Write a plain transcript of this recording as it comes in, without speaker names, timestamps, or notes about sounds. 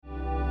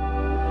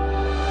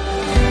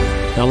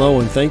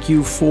Hello, and thank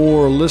you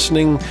for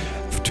listening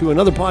to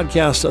another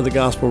podcast of the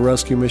Gospel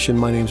Rescue Mission.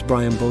 My name is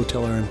Brian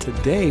Boteller, and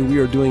today we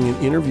are doing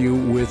an interview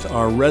with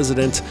our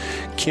resident,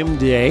 Kim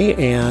Day,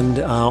 and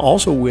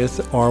also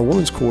with our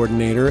women's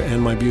coordinator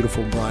and my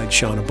beautiful bride,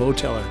 Shauna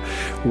Boteller.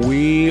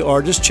 We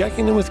are just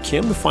checking in with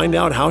Kim to find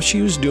out how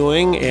she was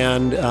doing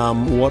and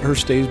what her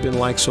stay's been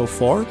like so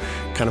far,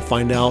 kind of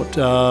find out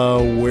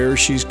where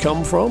she's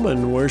come from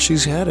and where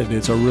she's headed.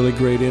 It's a really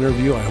great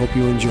interview. I hope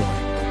you enjoy.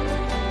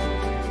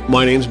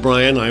 My name's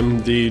Brian.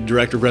 I'm the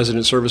Director of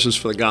Resident Services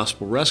for the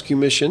Gospel Rescue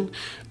Mission.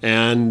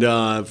 And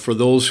for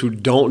those who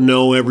don't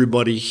know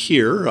everybody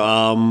here,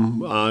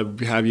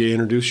 have you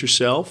introduce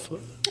yourself?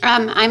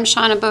 I'm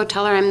Shauna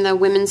Boteller. I'm the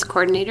Women's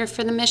Coordinator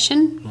for the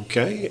mission.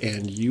 Okay,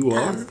 and you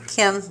are?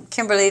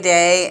 Kimberly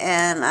Day,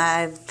 and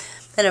I've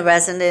been a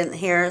resident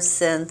here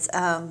since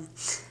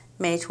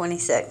May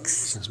 26.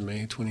 Since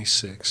May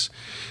 26.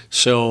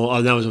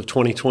 So that was of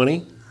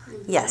 2020?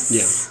 Yes.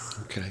 Yeah,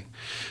 okay.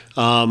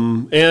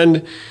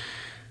 And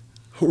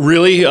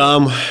really,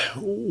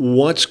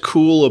 what's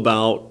cool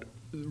about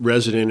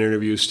resident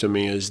interviews to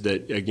me is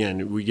that,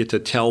 again, we get to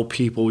tell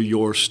people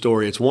your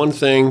story. It's one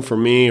thing for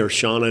me or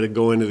Shauna to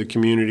go into the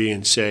community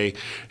and say,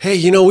 hey,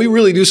 we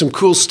really do some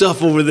cool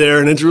stuff over there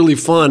and it's really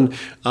fun.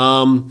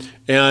 And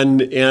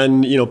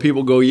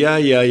people go,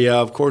 yeah,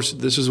 of course,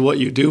 this is what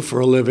you do for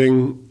a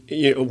living.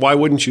 Why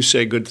wouldn't you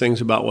say good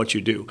things about what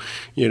you do?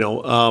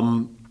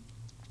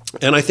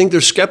 And I think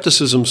there's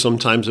skepticism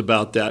sometimes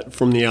about that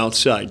from the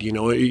outside.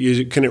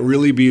 Can it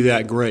really be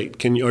that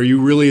great? Are you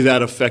really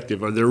that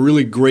effective? Are there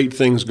really great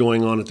things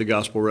going on at the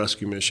Gospel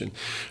Rescue Mission?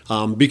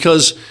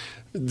 Because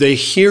they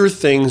hear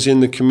things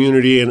in the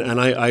community, and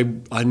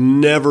I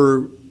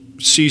never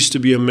cease to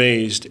be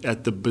amazed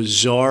at the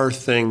bizarre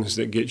things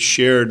that get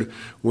shared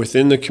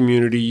within the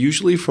community,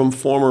 usually from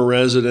former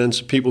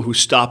residents, people who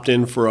stopped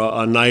in for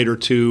a night or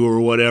two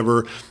or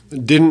whatever,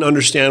 didn't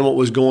understand what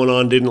was going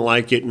on, didn't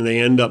like it, and they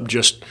end up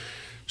just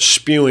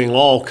spewing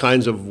all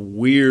kinds of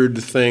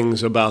weird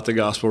things about the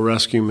Gospel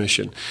Rescue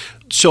Mission.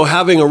 So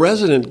having a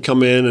resident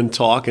come in and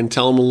talk and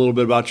tell them a little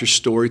bit about your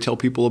story, tell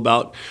people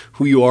about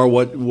who you are,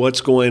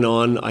 what's going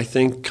on, I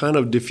think kind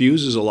of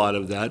diffuses a lot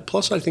of that.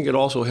 Plus, I think it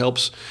also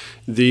helps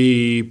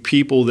the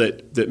people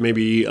that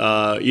maybe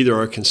either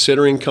are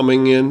considering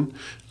coming in,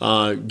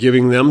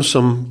 giving them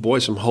some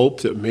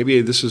hope that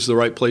maybe this is the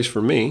right place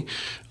for me.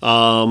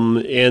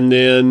 And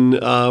then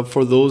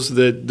for those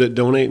that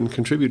donate and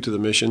contribute to the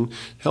mission,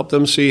 help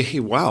them see,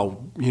 hey,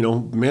 wow,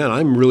 man,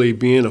 I'm really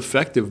being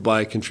effective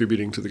by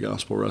contributing to the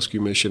Gospel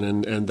Rescue Mission,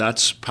 and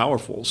that's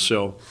powerful.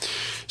 So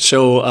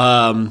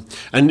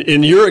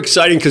and you're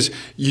exciting because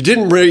you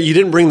didn't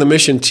bring the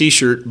mission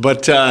T-shirt,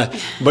 but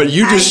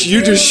you just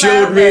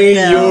showed me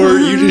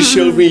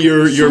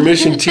your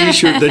mission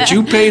T-shirt that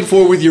you paid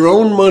for with your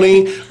own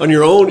money on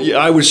your own.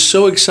 I was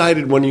so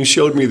excited when you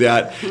showed me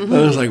that. Mm-hmm.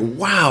 I was like,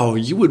 wow,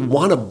 you would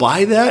want to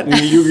buy that, and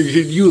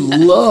you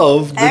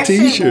love the T-shirt.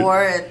 I actually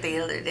wore it the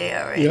other day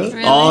already. Yeah?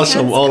 Really?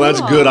 Awesome.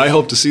 That's That's good. I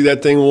hope to see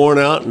that thing worn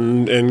out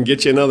and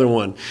get you another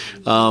one.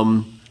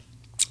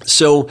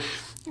 So,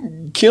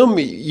 Kim,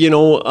 we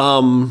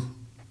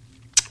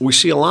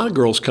see a lot of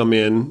girls come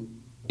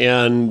in,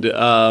 and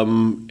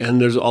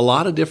there's a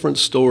lot of different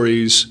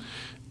stories.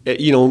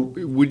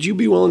 Would you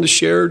be willing to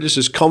share just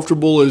as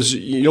comfortable as,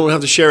 you don't have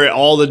to share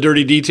all the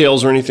dirty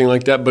details or anything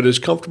like that, but as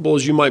comfortable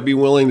as you might be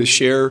willing to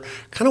share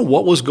kind of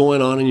what was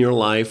going on in your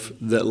life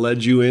that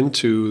led you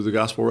into the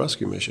Gospel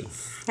Rescue Mission?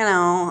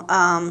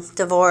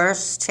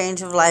 Divorce,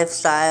 change of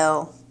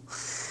lifestyle.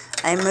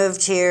 I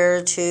moved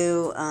here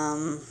to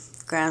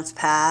Grants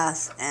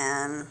Pass,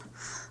 and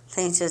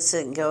things just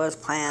didn't go as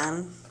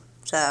planned.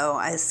 So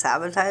I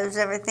sabotaged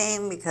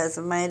everything because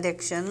of my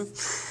addiction.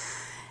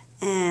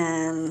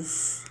 And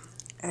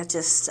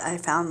I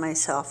found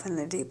myself in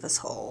the deepest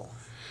hole.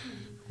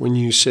 When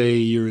you say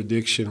your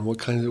addiction, what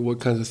kinds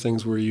of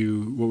things were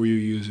you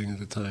using at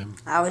the time?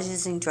 I was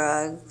using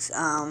drugs,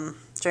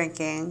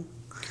 drinking,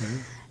 okay,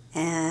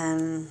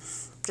 and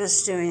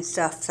just doing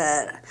stuff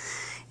that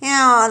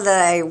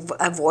I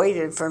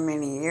avoided for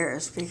many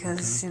years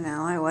because, okay,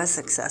 I was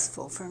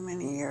successful for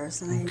many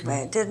years, and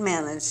okay, I did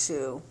manage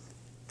to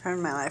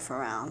turn my life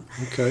around.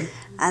 Okay.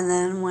 And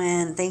then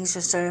when things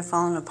just started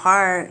falling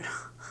apart,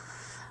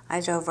 I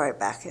dove right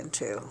back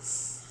into,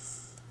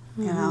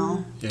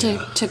 Yeah.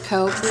 To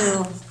cope.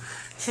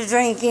 To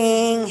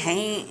drinking,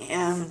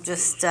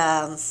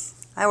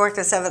 I worked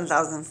at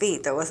 7,000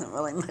 feet. There wasn't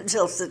really much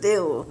else to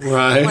do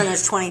right when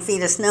there's 20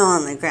 feet of snow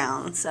on the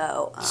ground.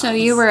 So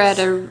you were at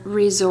a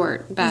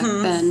resort back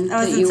then.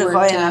 I was in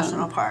Sequoia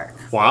National Park.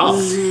 Wow.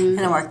 Mm-hmm.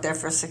 And I worked there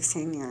for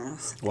 16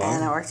 years. Wow.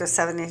 And I worked at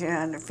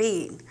 7,200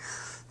 feet.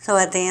 So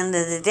at the end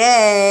of the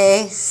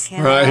day,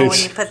 right, when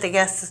you put the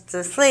guests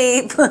to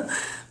sleep,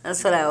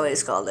 that's what I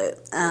always called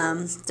it.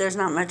 There's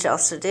not much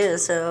else to do,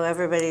 so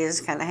everybody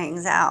just kind of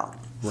hangs out.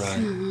 Right.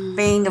 Mm-hmm.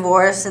 Being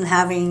divorced and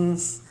having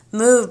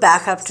moved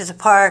back up to the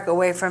park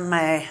away from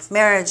my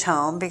marriage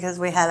home because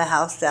we had a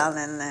house down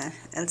in there.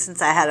 And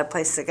since I had a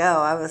place to go,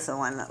 I was the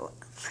one that,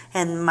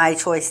 and my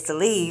choice to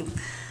leave,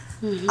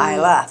 I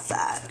left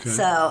that. Okay.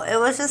 So it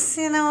was just,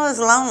 it was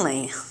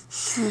lonely.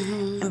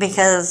 And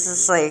because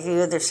it's like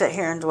you either sit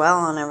here and dwell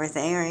on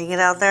everything or you get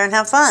out there and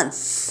have fun.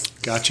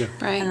 Gotcha.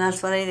 Right. And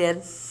that's what I did.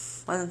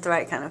 Wasn't the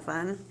right kind of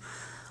fun.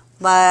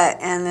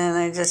 And then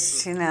I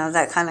just,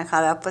 that kind of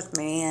caught up with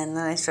me, and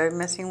then I started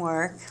missing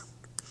work.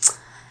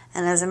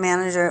 And as a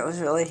manager, it was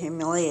really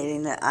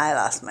humiliating that I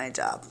lost my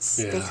job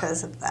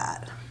because of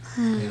that.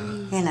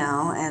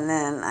 Yeah. And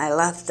then I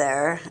left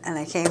there, and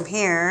I came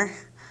here,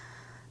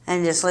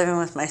 and just living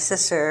with my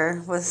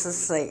sister was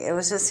just like, it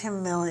was just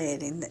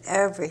humiliating,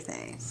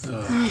 everything.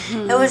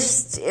 It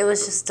was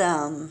just,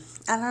 I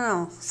don't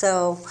know.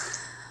 So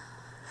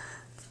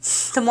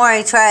the more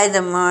I tried,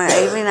 the more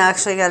I even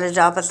actually got a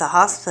job at the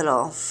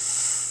hospital,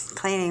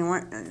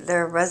 cleaning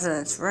their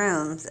residents'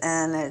 rooms,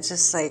 and it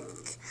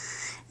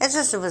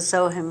was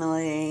so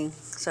humiliating.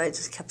 So I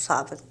just kept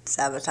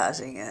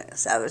sabotaging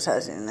it,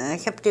 and I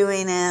kept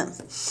doing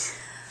it.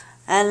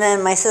 And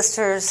then my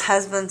sister's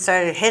husband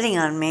started hitting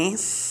on me,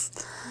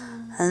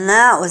 and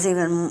that was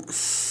even,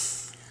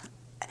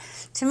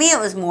 to me, it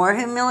was more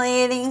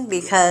humiliating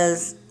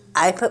because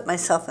I put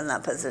myself in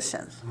that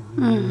position.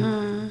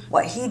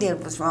 What he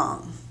did was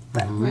wrong,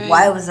 but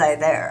why was I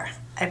there?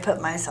 I put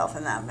myself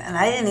in that, and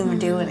I didn't even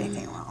do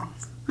anything wrong.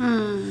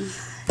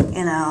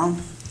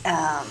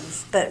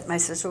 But my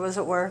sister was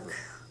at work,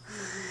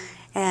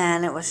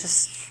 and it was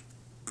just,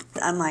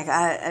 I'm like,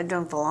 I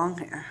don't belong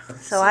here.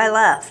 So I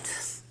left.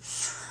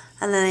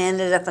 And then I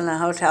ended up in a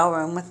hotel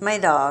room with my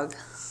dog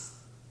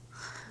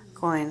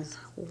going,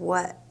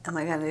 what am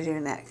I going to do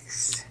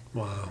next?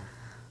 Wow.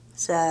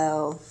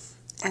 So,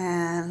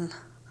 and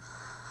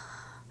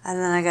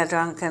then I got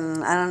drunk,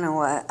 and I don't know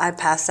what. I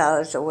passed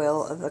out at the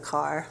wheel of the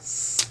car.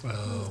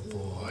 Oh,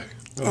 boy.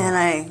 Oh. And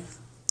I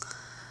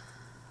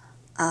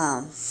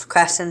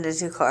crashed into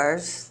two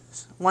cars.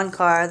 One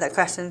car that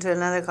crashed into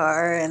another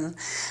car, and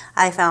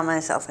I found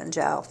myself in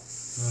jail.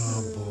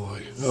 Oh,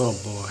 boy. Oh,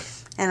 boy.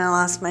 And I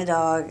lost my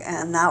dog,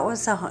 and that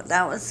was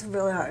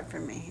really hard for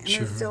me, and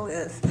Sure. it still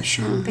is.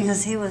 Sure.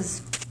 Because he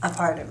was a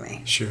part of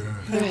me. Sure.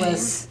 He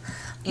was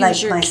He like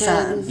was your my kid.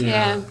 son.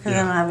 Yeah. Because I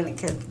don't have any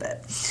kids,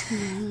 but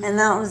and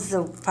that was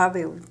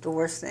probably the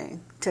worst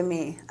thing to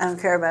me. I don't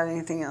care about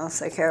anything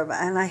else. I care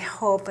about, and I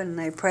hope and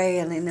I pray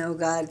and I know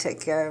God take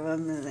care of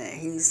him, and that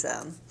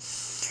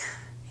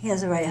he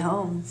has a right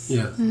home.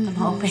 Yeah. I'm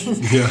hoping.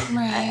 Yeah.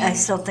 I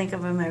still think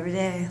of him every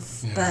day.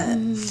 Yeah. But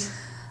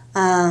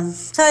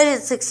so I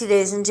did 60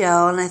 days in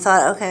jail, and I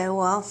thought, okay,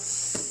 well,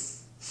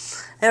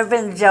 never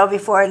been to jail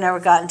before. I never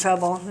got in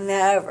trouble,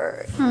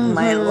 never in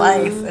my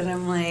life. And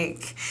I'm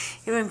like,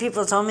 even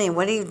people told me,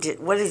 "What did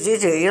you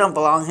do? You don't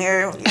belong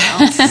here."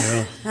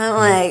 Yeah. And I'm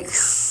like,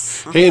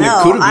 Hey, and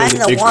no,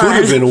 it could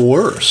have been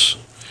worse.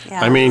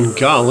 Yeah. I mean,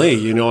 golly,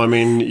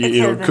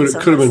 it could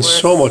have been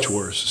so much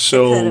worse.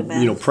 So, could have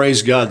been.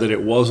 praise God that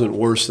it wasn't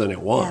worse than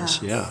it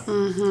was. Yeah.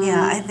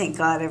 Yeah, I thank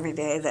God every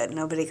day that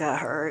nobody got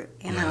hurt.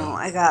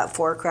 I got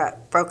 4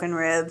 broken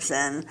ribs,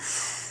 and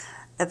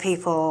the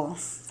people,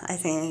 I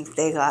think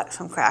they got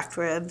some cracked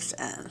ribs,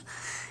 and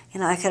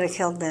I could have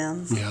killed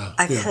them. Yeah.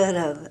 I could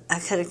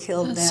have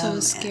killed them. That's so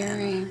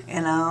scary.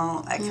 And,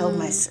 I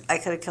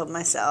could have killed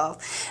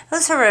myself. It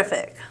was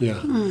horrific.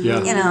 Yeah.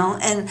 Yeah.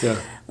 And Yeah.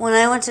 when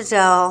I went to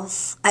jail,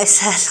 I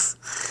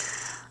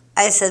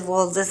said,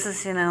 well, this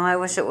is, I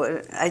wish it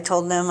would. I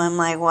told them, I'm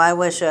like, well, I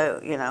wish I,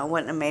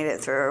 wouldn't have made it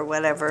through or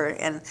whatever.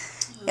 And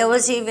it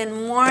was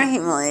even more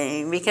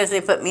humiliating because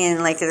they put me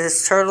in like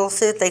this turtle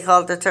suit. They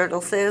call it the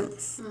turtle suit.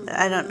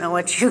 I don't know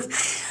what you.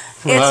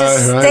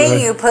 It's a thing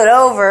you put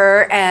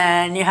over,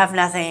 and you have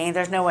nothing.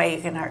 There's no way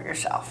you can hurt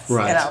yourself.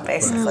 Right.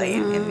 Basically,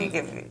 and you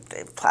give you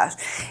the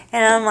plastic.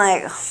 And I'm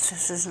like,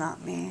 this is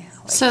not me.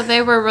 So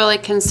they were really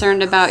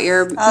concerned about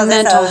your they thought I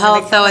mental was health,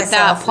 gonna though, kill at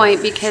that myself.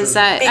 point, because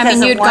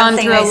Because of you'd one gone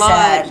thing through a I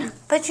lot. said.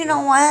 But you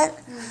know what?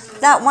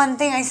 That one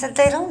thing I said,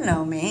 they don't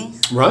know me.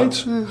 Right?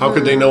 How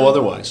could they know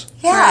otherwise?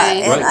 Yeah,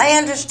 Right. and Right. I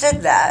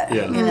understood that,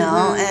 Yeah.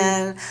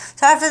 And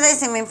so after they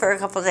see me for a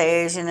couple of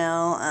days,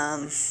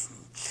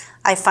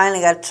 I finally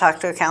got to talk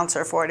to a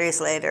counselor 4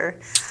 days later.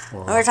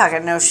 Wow. And we're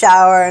talking no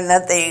shower,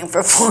 nothing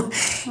for 4,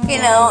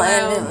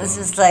 and it was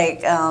just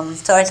like,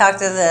 so I talked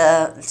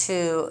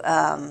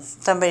to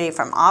somebody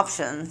from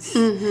Options,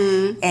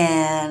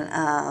 and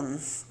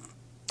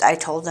I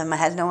told them I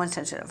had no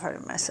intention of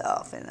hurting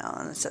myself, and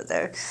so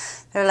they're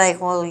like,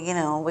 well,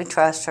 we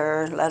trust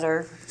her, let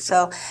her.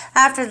 So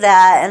after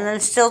that, and then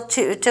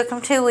it took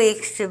them 2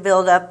 weeks to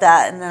build up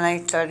that, and then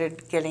I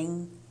started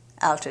getting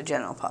out to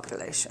general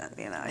population.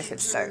 I could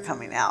start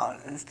coming out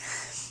and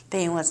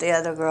being with the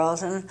other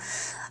girls, and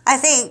I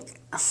think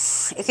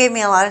it gave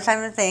me a lot of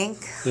time to think.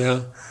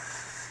 Yeah.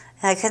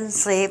 I couldn't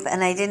sleep,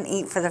 and I didn't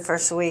eat for the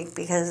first week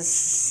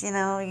because you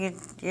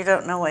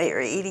don't know what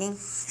you're eating.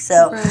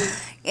 So, Right.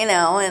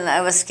 And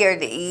I was scared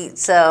to eat.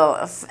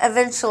 So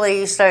eventually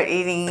you start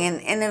eating,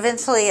 and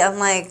eventually I'm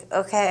like,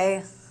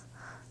 okay,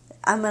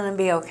 I'm gonna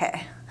be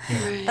okay.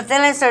 Right. But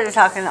then I started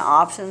talking to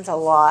Options a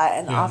lot,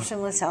 and Yeah.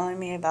 Option was telling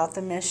me about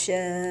the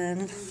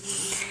mission,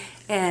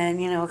 And,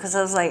 because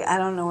I was like, I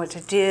don't know what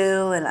to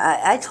do. And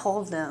I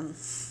told them,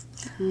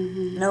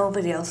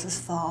 nobody else's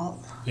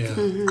fault. Yeah.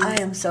 I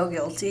am so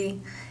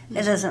guilty.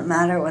 It doesn't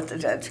matter what the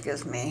judge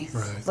gives me.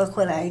 Right. Look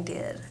what I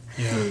did.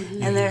 Yeah.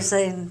 And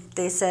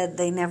they said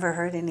they never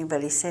heard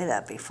anybody say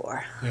that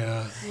before.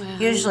 Yeah. Wow.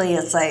 Usually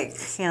it's like,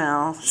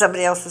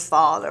 somebody else's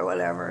fault or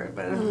whatever.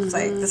 But it's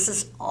like, this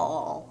is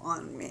all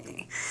on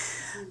me.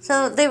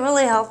 So they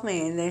really helped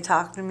me. They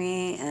talked to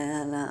me,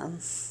 and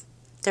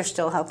they're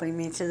still helping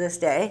me to this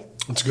day.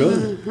 That's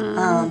good.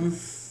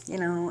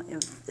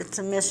 It's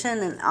a mission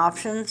and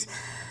options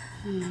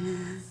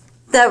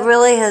that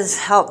really has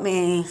helped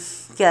me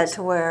get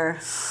to where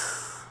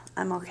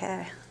I'm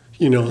okay.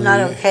 Not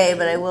okay,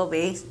 but I will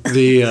be.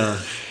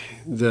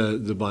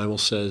 The Bible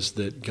says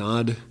that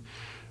God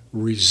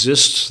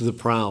resists the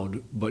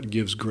proud but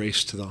gives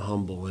grace to the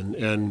humble.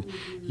 And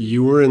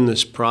you were in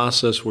this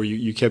process where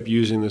you kept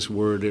using this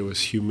word, it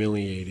was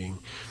humiliating.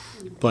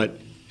 But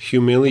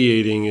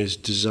humiliating is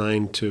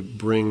designed to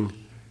bring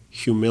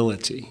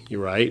humility,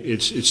 right?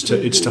 It's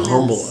to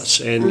humble us.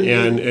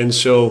 And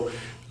so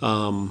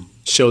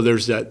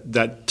there's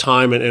that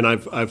time, and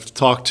I've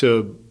talked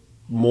to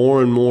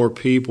more and more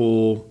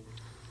people.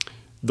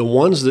 The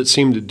ones that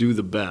seem to do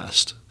the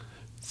best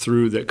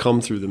that come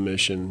through the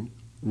mission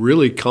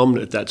really come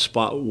at that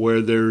spot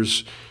where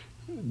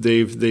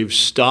they've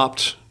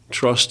stopped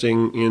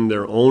trusting in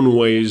their own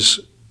ways.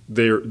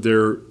 They've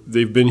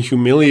been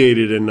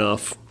humiliated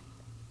enough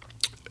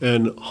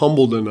and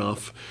humbled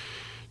enough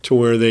to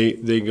where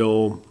they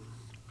go,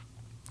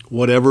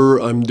 whatever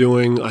I'm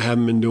doing, I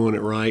haven't been doing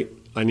it right.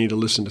 I need to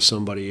listen to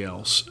somebody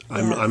else.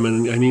 I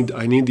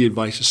need the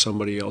advice of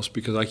somebody else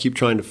because I keep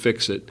trying to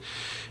fix it.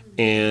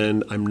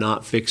 And I'm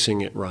not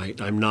fixing it right.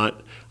 I'm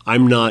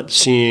not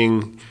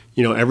seeing,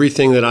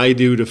 everything that I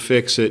do to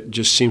fix it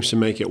just seems to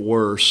make it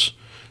worse.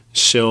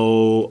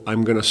 So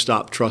I'm going to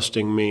stop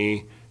trusting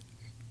me.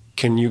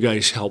 Can you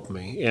guys help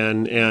me?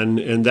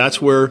 And that's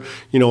where,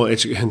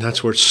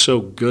 that's where it's so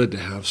good to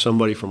have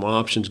somebody from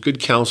Options, good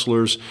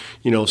counselors,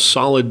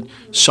 solid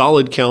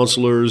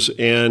counselors,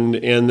 and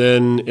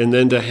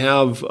then to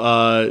have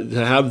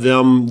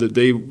them that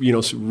they,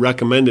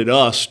 recommended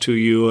us to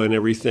you and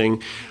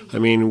everything. I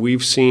mean,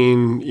 we've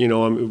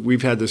seen,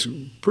 we've had this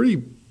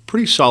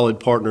pretty solid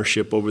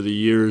partnership over the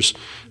years,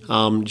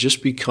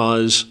 just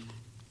because.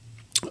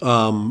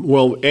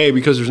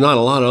 Because there's not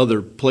a lot of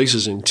other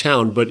places in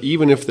town, but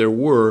even if there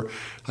were,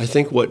 I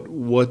think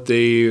what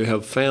they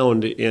have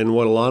found and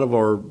what a lot of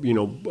our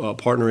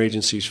partner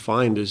agencies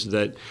find is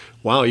that,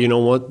 wow, you know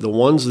what, the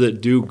ones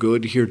that do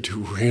good here do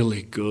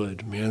really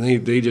good, man.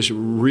 They just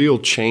real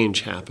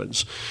change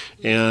happens,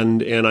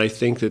 and I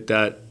think that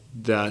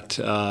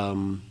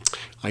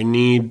I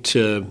need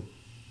to.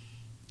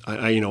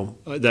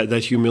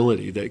 That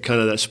humility, that kind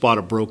of that spot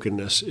of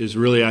brokenness is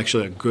really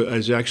actually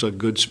a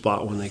good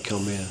spot when they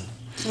come in.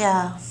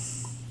 Yeah.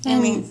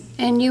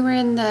 And you were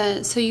in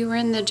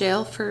the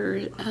jail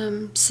for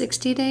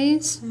 60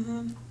 days?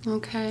 Mm-hmm.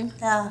 Okay.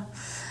 Yeah.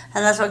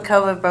 And that's when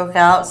COVID broke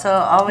out. So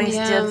all we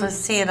did was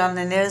see it on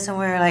the news, and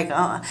we were like,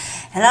 oh.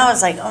 And I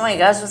was like, oh my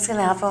gosh, what's going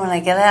to happen when I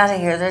get out of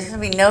here? There's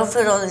going to be no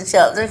food on the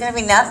shelf. There's going to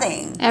be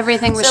nothing.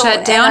 Everything was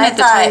shut down at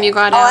the time you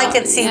got out. All I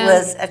could see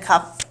was a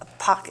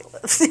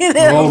apocalypse.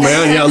 Oh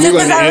man, yeah, look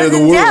like the end of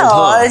the world.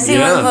 I see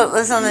what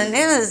was on the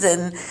news,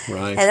 and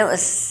it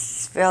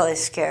was really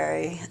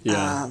scary.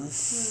 Yeah.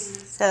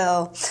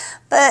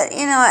 But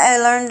I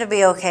learned to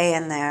be okay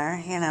in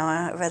there.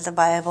 I read the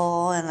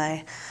Bible, and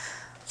I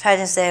tried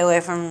to stay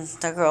away from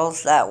the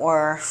girls that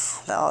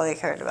all they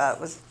cared about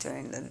was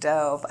doing the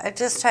dope. I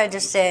just tried to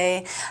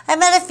stay. I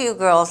met a few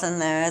girls in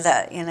there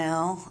that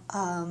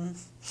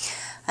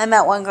I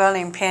met one girl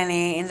named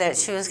Penny that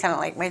she was kind of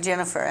like my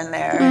Jennifer in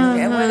there,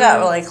 and we got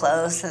really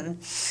close. And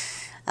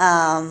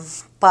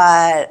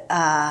but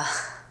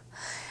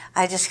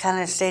I just kind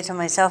of stayed to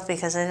myself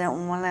because I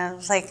didn't want to. I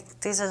was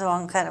like, these are the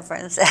wrong kind of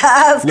friends to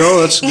have.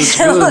 No, that's you good.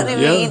 know what I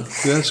mean?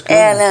 Yeah, that's good.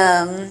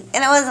 And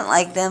it wasn't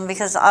like them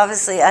because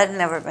obviously I'd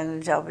never been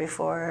to jail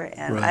before,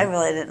 and I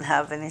really didn't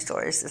have any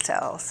stories to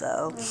tell.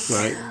 So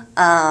right.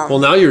 Well,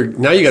 now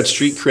you got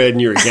street cred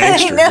and you're a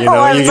gangster. I know.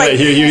 I was like,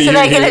 should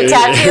I get a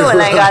tattoo when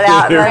I got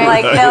out? And I'm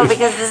like, no,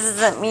 because this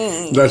isn't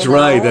me. That's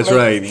right. That's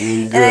right.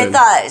 And I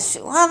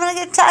thought, well, I'm gonna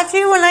get a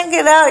tattoo when I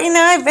get out.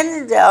 I've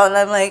been to jail, and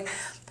I'm like.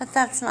 But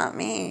that's not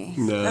me.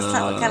 No. That's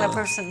not what kind of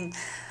person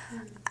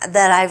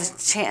that I've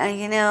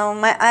changed.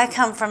 I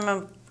come from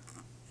a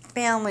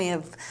family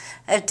of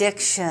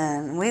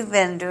addiction. We've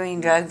been doing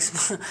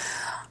drugs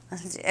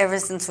ever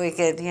since we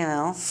could,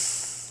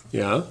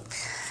 Yeah.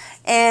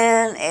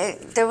 And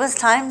there was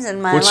times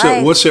in my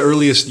life. What's the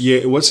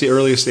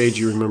earliest age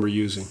you remember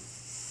using?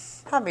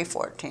 Probably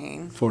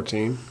 14.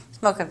 14.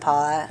 Smoking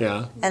pot.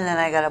 Yeah. And then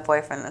I got a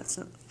boyfriend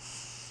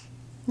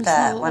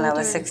that when I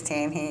was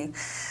 16,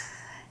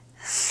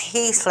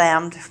 he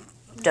slammed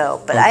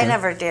dope, but I Okay.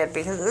 never did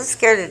because I was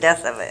scared to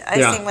death of it. I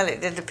Yeah. seen what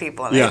it did to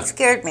people, and Yeah. it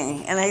scared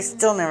me, and I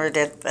still never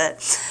did. But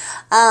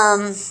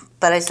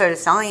I started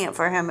selling it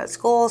for him at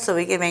school so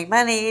we could make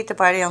money to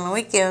party on the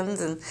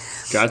weekends, and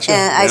Gotcha.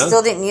 I Yeah.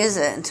 still didn't use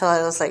it until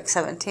I was like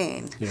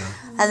 17. Yeah.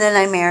 And then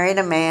I married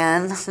a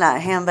man,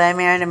 not him, but I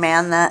married a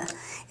man that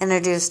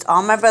introduced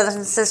all my brothers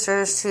and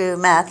sisters to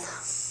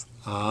meth.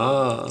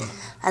 Ah.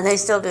 And they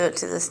still do it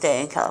to this day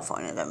in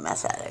California. They're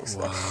meth addicts.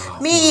 But Wow.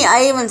 me,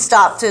 I even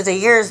stopped through the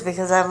years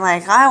because I'm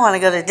like, I want to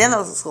go to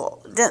dental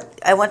school.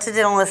 I went to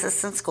dental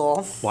assistant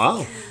school.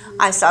 Wow.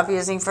 I stopped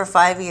using for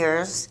 5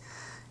 years,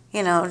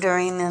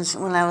 during this,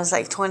 when I was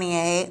like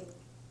 28,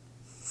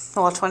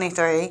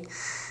 23.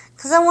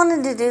 Because I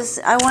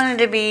wanted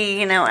to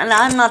be, and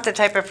I'm not the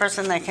type of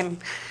person that can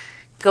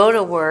go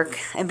to work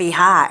and be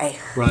high.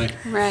 Right.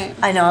 Right.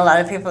 I know a lot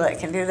of people that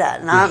can do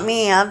that. Not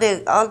me. I'll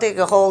dig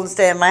a hole and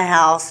stay in my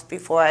house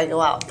before I go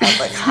out in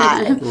public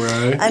high.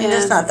 Right. I'm Yeah.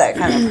 just not that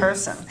kind of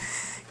person,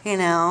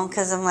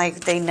 because I'm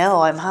like, they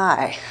know I'm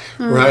high.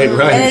 Right.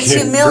 Right. And it's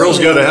Girls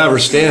humiliating. got to have her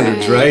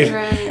standards, right?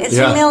 Right. It's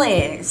Yeah.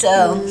 humiliating.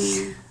 So,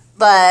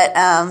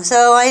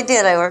 so I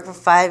did. I worked for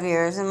 5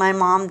 years, and my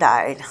mom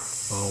died.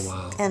 Oh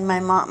wow. And my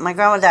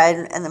grandma died,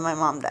 and then my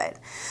mom died.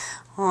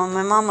 Well,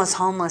 my mom was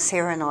homeless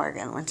here in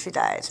Oregon when she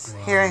died,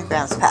 here in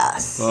Grants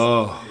Pass.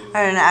 Oh.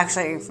 And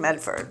actually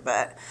Medford,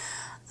 but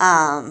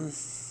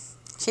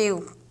she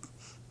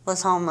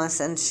was homeless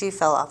and she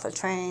fell off a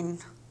train.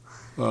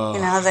 You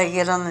know how they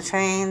get on the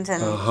trains,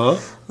 and Uh huh.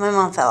 my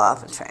mom fell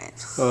off a train.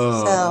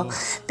 Oh.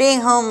 So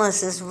being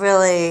homeless is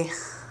really,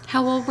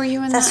 How old were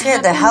you when that that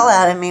scared the happened? hell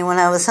out of me when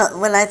I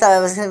thought I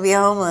was going to be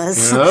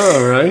homeless.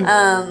 Oh, right.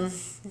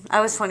 I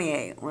was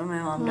 28 when my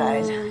mom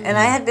died, and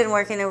I had been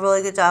working a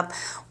really good job.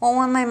 Well,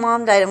 when my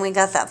mom died and we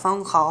got that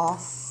phone call,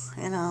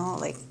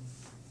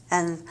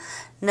 and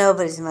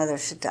nobody's mother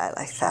should die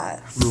like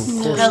that.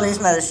 Nobody's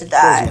mother should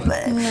die,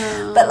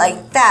 but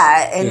like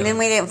that. And Yeah. then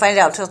we didn't find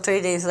out till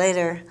 3 days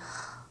later.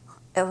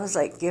 It was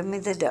like, give me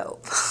the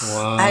dope.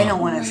 Wow. I don't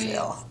want to Right.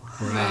 feel.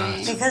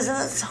 Right. Because it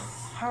was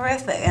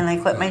horrific. And I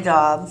quit my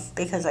job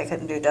because I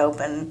couldn't do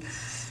dope and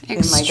do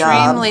my job.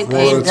 Extremely One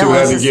or painful. two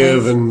had to Dental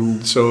give, assistant.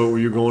 and so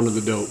you're going to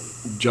the dope.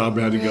 Job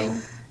had to go.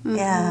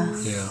 Yeah.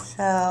 Yeah.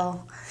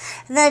 So,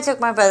 and then I took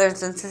my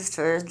brothers and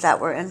sisters that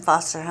were in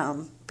foster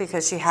home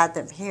because she had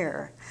them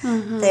here.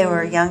 They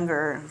were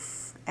younger,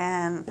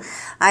 and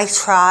I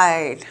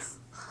tried,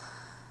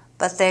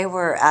 but they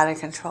were out of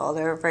control.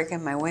 They were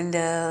breaking my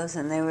windows,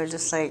 and they were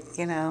just like,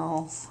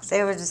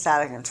 they were just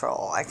out of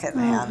control. I couldn't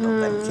handle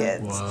them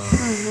kids.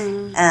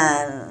 Wow.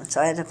 And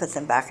so I had to put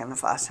them back in the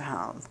foster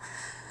home.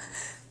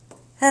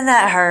 And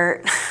that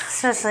hurt,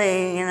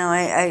 especially,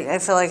 I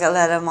feel like I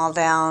let them all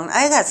down.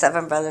 I got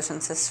 7 brothers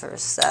and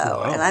sisters, so,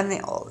 Wow. and I'm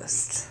the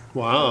oldest.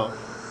 Wow.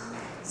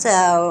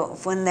 So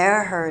when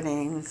they're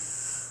hurting,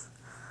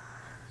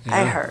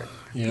 I Yeah. hurt.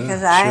 Yeah, Because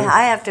sure.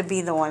 I have to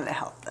be the one to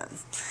help them.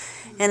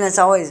 And it's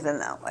always been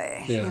that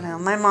way. Yeah.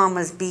 My mom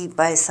was beat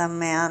by some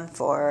man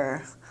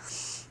for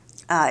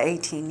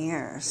 18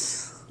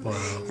 years. Wow.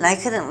 And I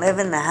couldn't live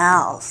in the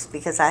house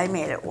because I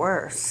made it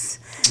worse.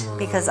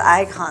 Because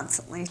I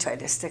constantly tried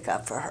to stick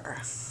up for her.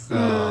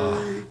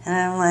 And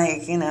I'm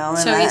like, and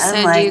So he I'm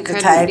said like you the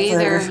couldn't type be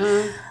there, of,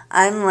 huh?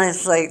 I'm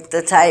like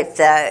the type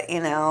that,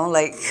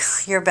 like,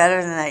 you're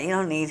better than that. You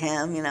don't need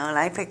him, And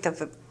I picked up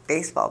a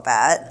baseball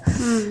bat,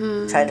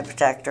 tried to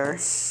protect her.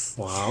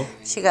 Wow.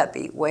 She got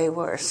beat way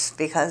worse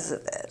because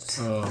of it.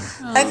 Oh.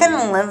 I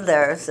couldn't live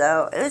there,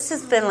 so it's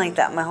just been like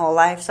that my whole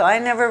life. So I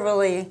never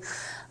really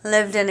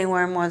lived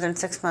anywhere more than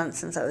 6 months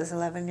since I was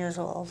 11 years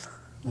old.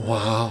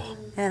 Wow.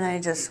 And I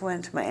just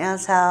went to my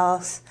aunt's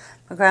house,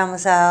 my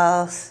grandma's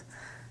house.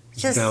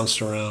 Just Bounced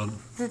around.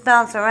 Just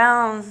bounce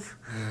around.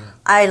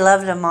 I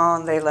loved them all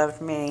and they loved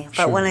me. But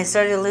Sure. when I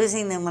started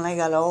losing them when I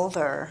got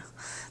older,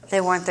 they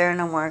weren't there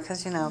no more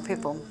because,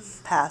 people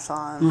pass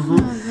on.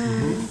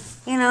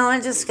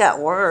 It just got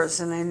worse.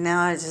 And then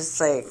now I just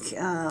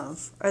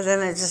or then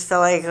I just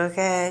felt like,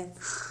 okay,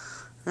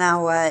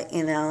 now what,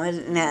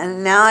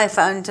 And now I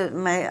found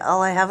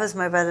all I have is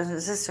my brothers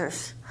and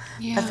sisters.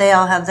 Yeah. But they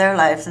all have their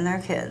lives and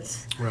their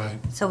kids. Right.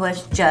 So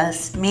it's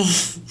just me.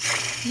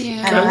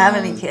 Yeah. I don't have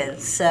any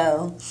kids,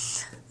 so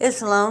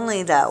it's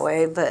lonely that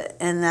way.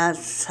 And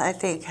that's, I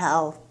think,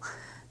 how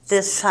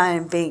this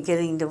time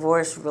getting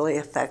divorced really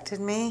affected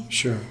me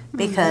Sure.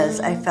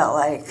 because I felt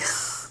like,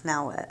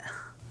 now what?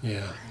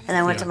 Yeah. And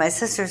I went Yeah. to my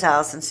sister's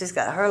house, and she's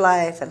got her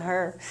life and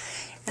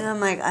I'm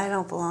like, I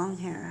don't belong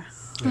here.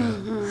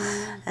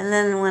 And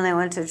then when I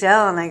went to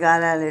jail and I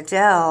got out of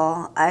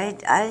jail, I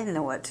didn't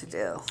know what to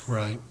do.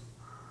 Right.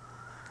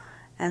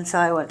 And so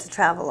I went to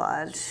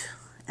Travelodge,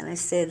 and I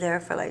stayed there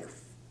for like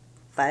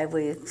 5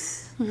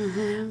 weeks.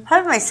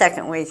 Probably my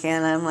second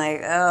weekend, I'm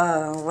like,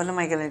 oh, what am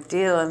I going to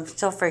do? I'm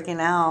still freaking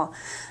out.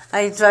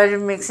 I started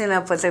mixing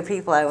up with the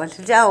people I went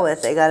to jail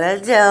with. They got out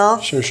of jail,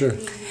 Sure. Sure.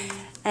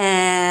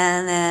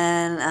 and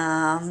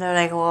then they're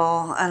like,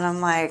 well, and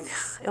I'm like,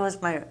 it was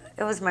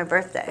my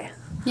birthday.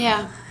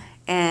 Yeah.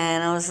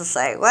 And I was just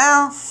like,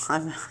 well,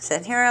 I'm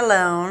sitting here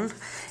alone.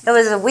 It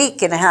was a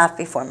week and a half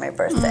before my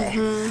birthday.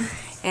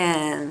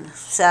 And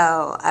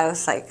so I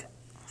was like,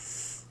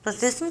 let's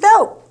do some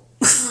dope.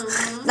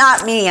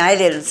 Not me, I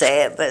didn't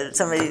say it, but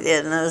somebody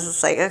did. And I was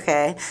just like,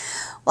 okay.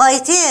 Well,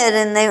 I did,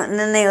 and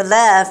then they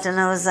left, and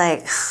I was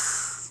like,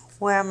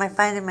 where am I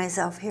finding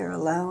myself here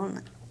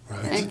alone?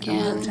 Right. In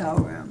a hotel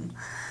room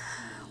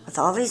with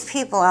all these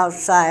people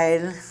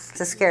outside,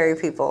 the scary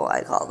people,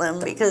 I call them,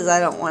 because I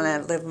don't want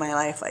to live my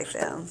life like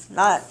them.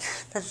 Not,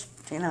 that's,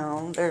 you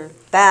know, they're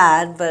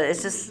bad, but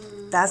it's just,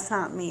 that's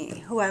not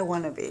me, who I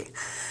want to be.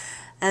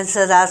 And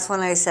so that's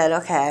when I said,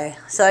 okay.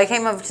 So I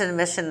came up to the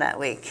mission that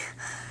week,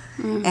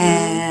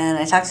 and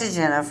I talked to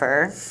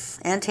Jennifer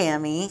and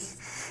Tammy.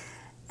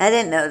 I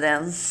didn't know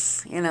them,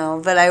 you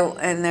know, but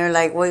and they're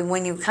like, well,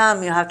 when you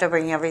come, you have to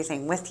bring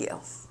everything with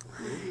you.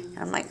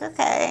 I'm like,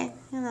 okay,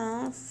 you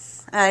know.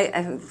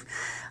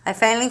 I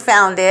finally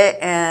found it,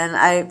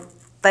 and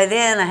by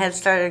then I had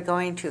started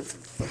going to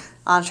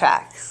On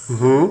Track.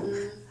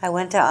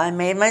 I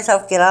made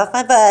myself get off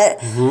my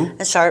butt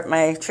and start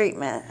my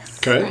treatment.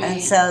 Okay.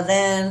 And so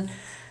then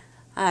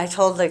I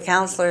told the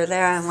counselor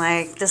there, I'm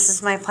like, this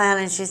is my plan,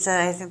 and she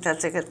said, I think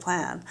that's a good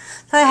plan.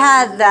 So I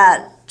had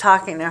that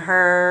talking to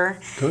her,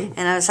 and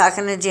I was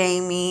talking to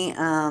Jamie,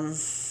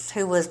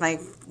 who was my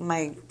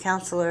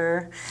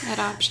counselor. At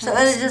Options. So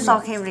it just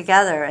all came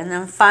together, and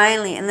then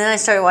finally, and then I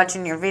started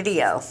watching your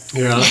video.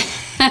 Yeah.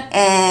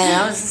 And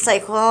I was just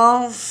like,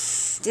 well,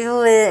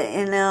 do it,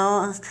 you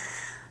know,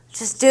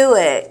 just do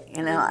it,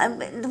 you know.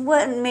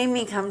 What made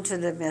me come to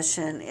the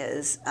mission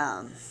is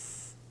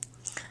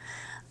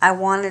I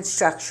wanted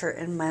structure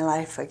in my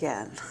life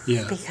again.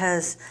 Yeah.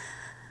 Because,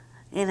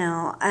 you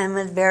know, I'm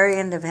a very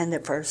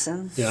independent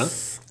person. Yeah.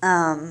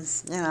 You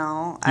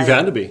know, You've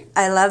had to be.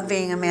 I love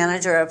being a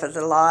manager up at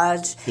the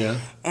lodge. Yeah.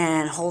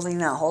 And holding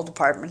that whole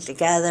department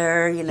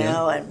together, you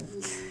know, and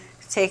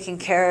taking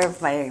care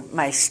of my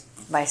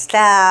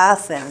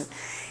staff,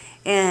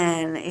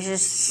 and it's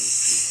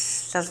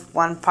just, that's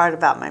one part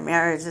about my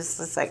marriage.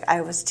 It's like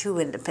I was too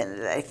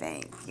independent, I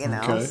think, you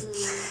know. Okay.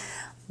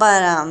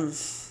 But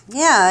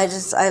yeah,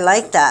 I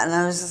like that, and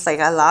I was just like,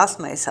 I lost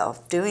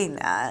myself doing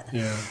that.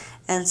 Yeah.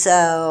 And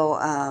so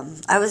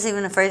I was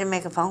even afraid to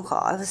make a phone call.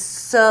 I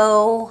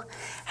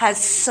had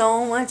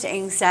so much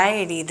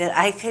anxiety that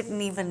I couldn't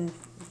even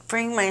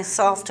bring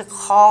myself to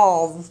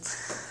call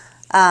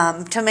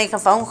to make a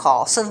phone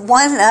call. So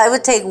I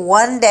would take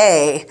one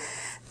day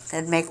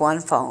and make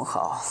one phone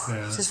call.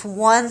 Yeah. Just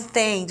one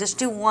thing. Just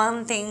do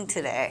one thing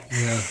today.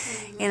 Yeah.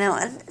 You know,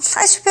 and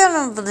I should be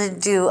able to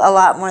do a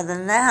lot more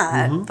than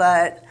that,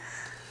 but...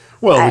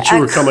 Well, but you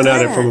were coming at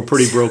it couldn't. from a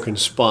pretty broken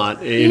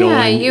spot, you know.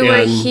 Yeah, you were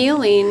and-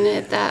 healing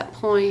at that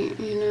point,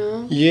 you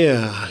know.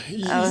 Yeah,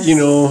 you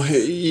know,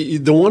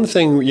 the one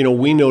thing, you know,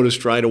 we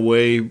noticed right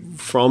away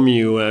from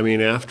you, I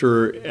mean,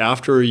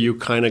 after you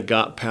kind of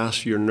got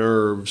past your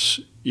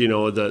nerves, you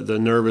know, the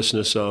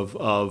nervousness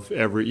of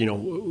every, you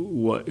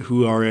know,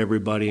 who are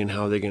everybody and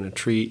how they're going to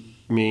treat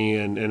me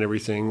and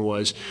everything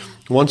was,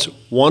 once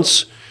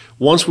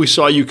we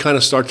saw you kind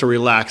of start to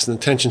relax and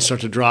the tension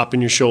start to drop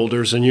in your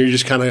shoulders and you're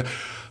just kind of,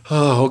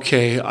 oh,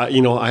 okay,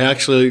 I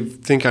actually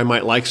think I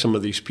might like some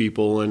of these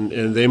people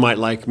and they might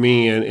like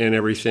me and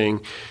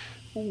everything.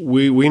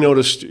 We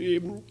noticed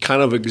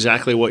kind of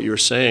exactly what you're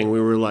saying. We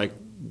were like,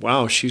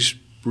 wow, she's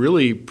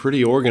really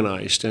pretty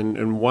organized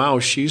and wow,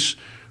 she's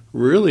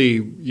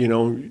really, you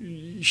know,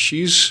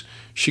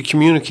 she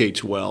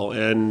communicates well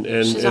and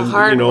she's a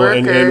hard you know,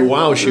 worker. and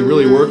wow, she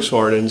really works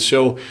hard. And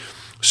so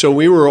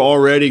we were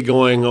already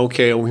going,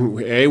 okay,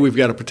 we've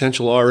got a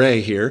potential RA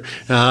here,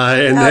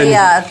 and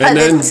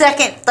then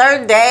second,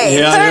 third day,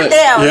 yeah.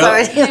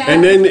 already.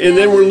 and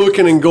then we're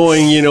looking and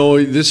going, you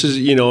know, this is,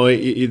 you know,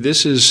 it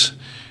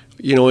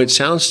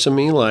sounds to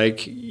me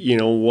like, you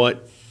know,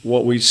 what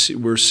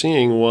we're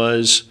seeing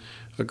was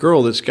a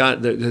girl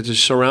that has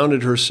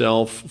surrounded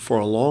herself for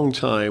a long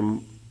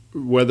time,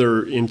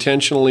 whether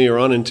intentionally or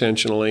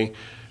unintentionally,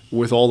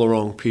 with all the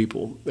wrong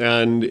people.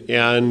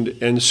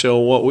 And so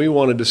what we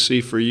wanted to see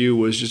for you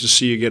was just to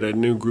see you get a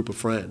new group of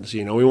friends.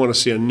 You know, we want to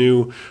see a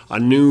new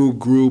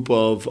group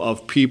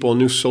of people, a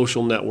new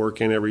social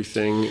network and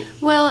everything.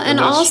 Well, and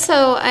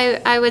also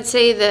I would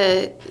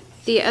say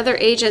the other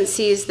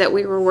agencies that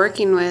we were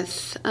working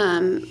with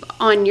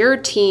on your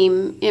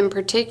team in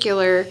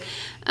particular,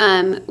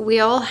 we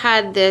all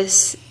had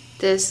this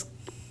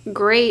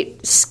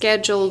great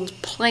scheduled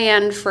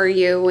plan for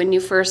you when you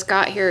first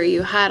got here.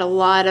 You had a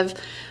lot of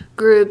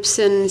groups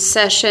and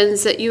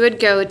sessions that you would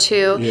go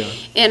to,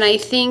 and I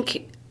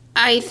think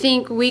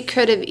we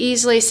could have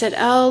easily said,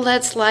 oh,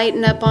 let's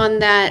lighten up on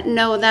that.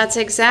 No, that's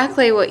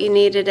exactly what you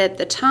needed at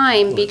the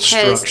time,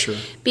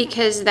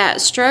 because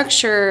that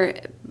structure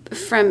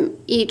from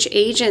each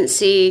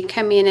agency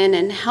coming in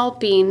and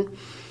helping,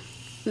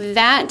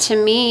 that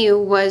to me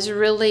was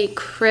really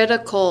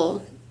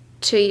critical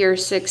to your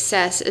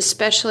success,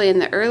 especially in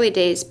the early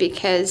days,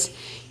 because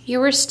you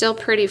were still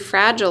pretty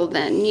fragile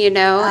then, you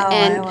know.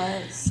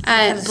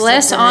 I was.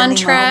 Bless On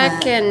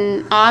Track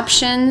and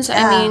Options.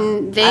 Yeah. I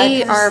mean,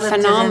 they are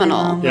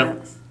phenomenal.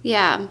 Yep.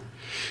 Yeah.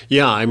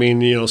 Yeah, I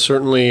mean,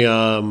 certainly,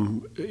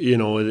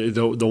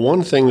 the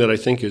one thing that I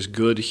think is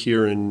good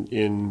here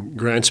in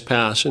Grants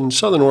Pass, and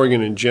Southern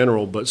Oregon in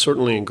general, but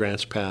certainly in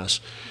Grants Pass,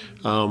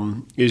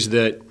 is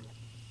that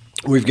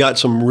we've got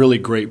some really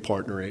great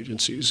partner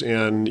agencies,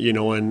 and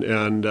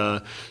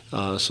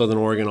Southern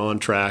Oregon On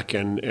Track,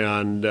 and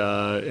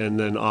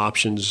then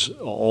Options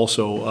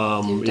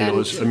also.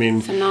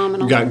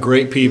 Phenomenal. We've got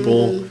great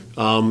people.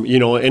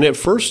 And at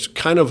first,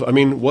 kind of,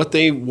 what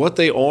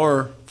they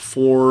are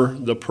for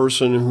the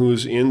person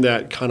who's in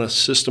that kind of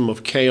system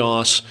of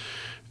chaos,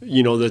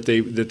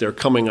 that they're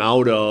coming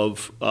out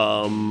of.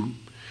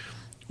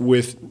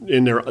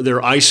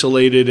 They're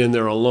isolated and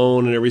they're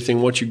alone and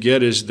everything. What you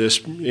get is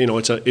this,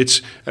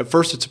 it's at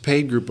first it's a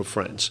paid group of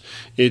friends.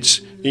 It's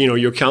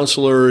your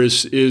counselor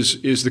is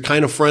the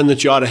kind of friend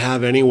that you ought to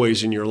have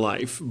anyways in your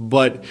life.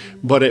 But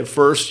at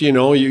first, you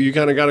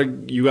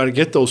gotta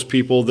get those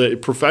people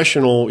that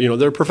professional,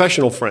 they're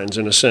professional friends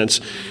in a sense.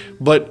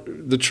 But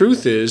the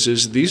truth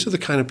is these are the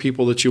kind of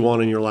people that you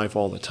want in your life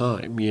all the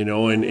time,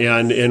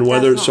 and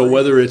whether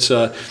it's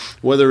a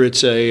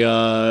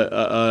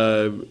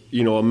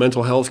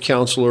mental health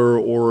counselor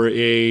or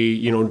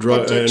a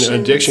an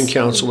addiction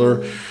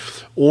counselor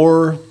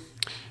or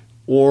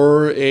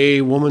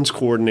a women's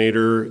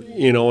coordinator,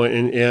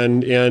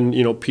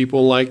 and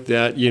people like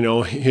that,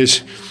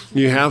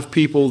 you have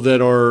people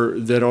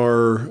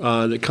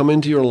that come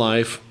into your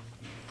life,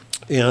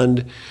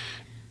 and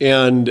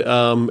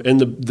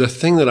the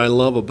thing that I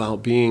love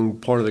about being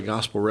part of the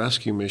Gospel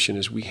Rescue Mission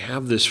is we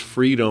have this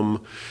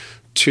freedom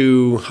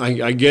to,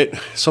 I get,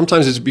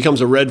 sometimes it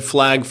becomes a red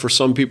flag for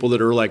some people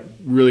that are like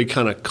really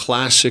kind of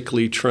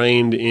classically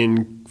trained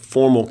in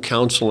formal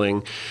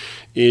counseling,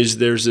 is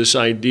there's this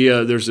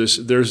idea, there's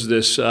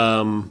this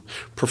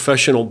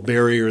professional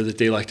barrier that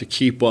they like to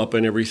keep up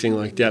and everything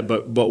like that.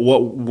 But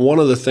one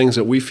of the things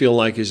that we feel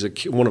like is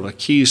one of the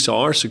keys to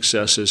our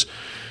success is,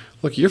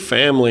 look, your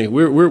family,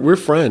 we're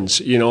friends.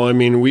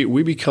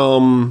 We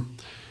become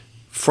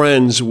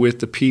friends with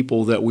the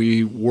people that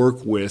we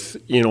work with,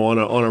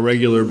 on a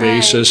regular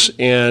basis,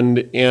 and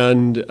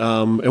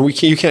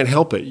you can't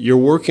help it. You're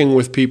working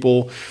with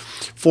people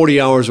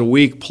 40 hours a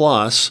week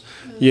plus.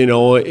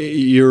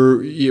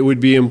 It would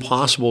be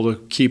impossible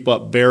to keep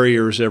up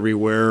barriers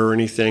everywhere or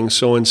anything.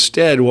 So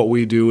instead, what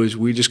we do is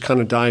we just kind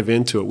of dive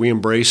into it. We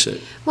embrace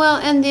it. Well,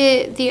 and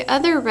the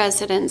other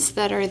residents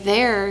that are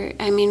there,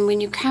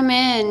 when you come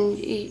in,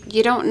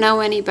 you don't know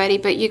anybody,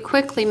 but you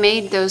quickly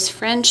made those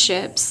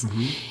friendships.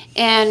 Mm-hmm.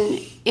 And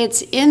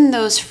it's in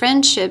those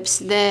friendships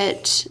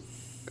that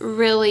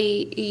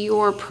really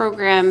your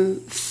program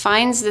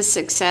finds the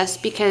success,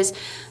 because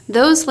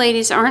those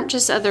ladies aren't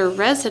just other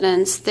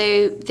residents.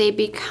 They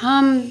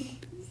become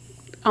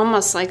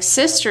almost like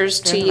sisters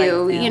to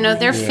you.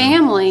 They're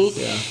family,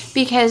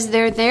 because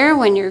they're there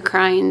when you're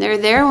crying. They're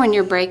there when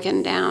you're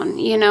breaking down.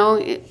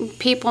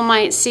 People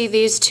might see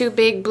these two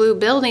big blue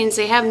buildings.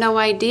 They have no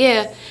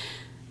idea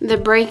the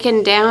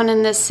breaking down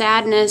and the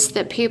sadness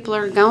that people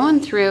are going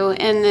through,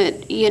 and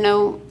that,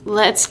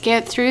 let's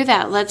get through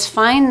that. Let's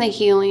find the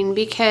healing,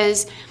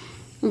 because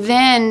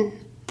then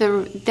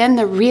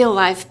the real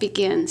life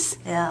begins.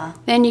 Yeah.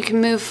 Then you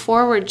can move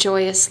forward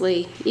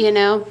joyously,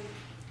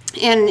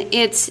 And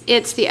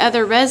it's the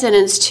other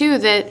residents too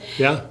that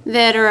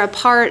are a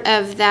part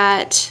of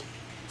that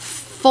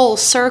full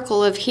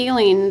circle of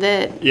healing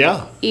that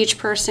each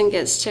person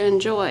gets to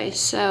enjoy.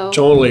 So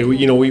totally,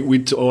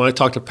 when I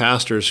talk to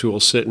pastors who will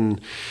sit and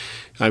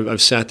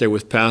I've sat there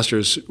with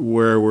pastors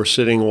where we're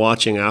sitting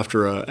watching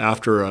after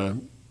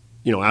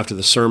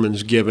the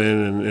sermon's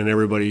given and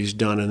everybody's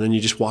done, and then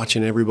you're just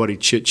watching everybody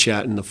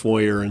chit-chat in the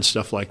foyer and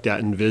stuff like that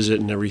and visit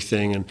and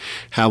everything, and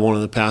have one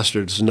of the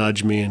pastors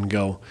nudge me and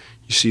go,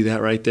 "You see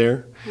that right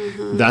there?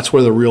 Mm-hmm. That's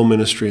where the real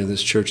ministry of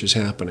this church is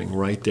happening,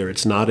 right there.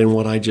 It's not in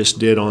what I just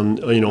did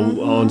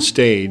on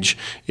stage.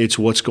 It's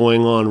what's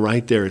going on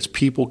right there. It's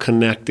people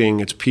connecting.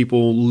 It's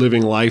people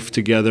living life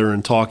together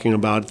and talking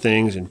about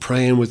things and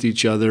praying with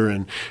each other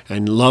and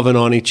loving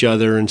on each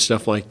other and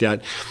stuff like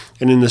that."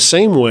 And in the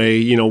same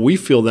way, we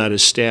feel that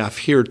as staff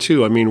here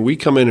too. We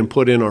come in and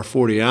put in our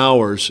 40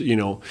 hours,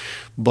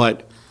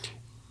 but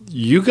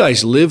you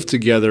guys live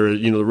together,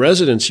 the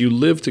residents, you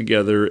live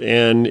together,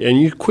 and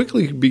you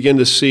quickly begin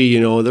to see,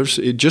 there's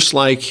just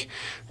like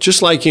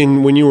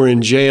when you were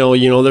in jail,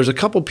 there's a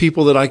couple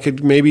people that I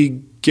could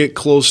maybe get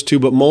close to,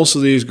 but most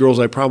of these girls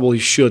I probably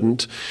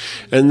shouldn't.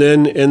 And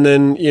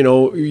then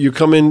you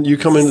come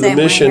into the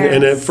mission,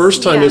 and at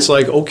first time it's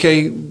like,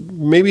 okay,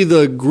 maybe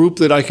the group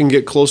that I can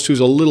get close to is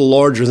a little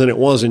larger than it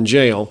was in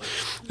jail.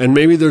 And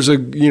maybe there's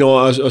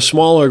a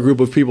smaller group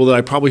of people that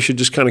I probably should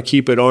just kind of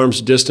keep at arm's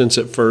distance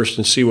at first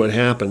and see what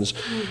happens.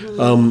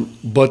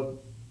 Mm-hmm.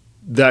 But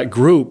that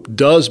group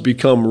does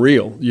become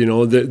real,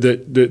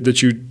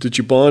 that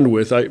you bond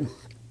with. I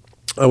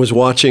was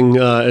watching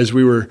as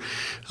we were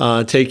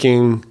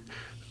taking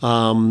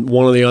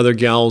one of the other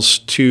gals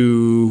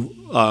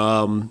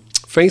to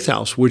Faith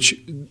House, which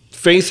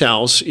Faith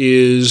House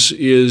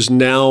is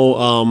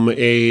now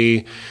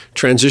a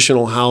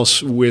transitional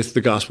house with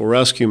the Gospel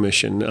Rescue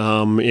Mission,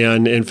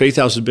 and Faith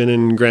House has been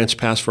in Grants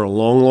Pass for a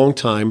long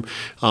time.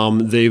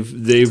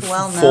 They've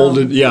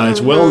folded,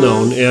 it's well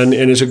known, and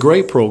it's a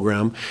great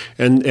program,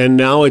 and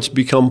now it's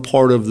become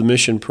part of the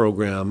mission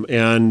program,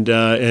 and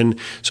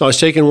so I was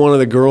taking one of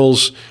the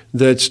girls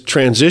that's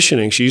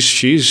transitioning.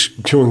 She's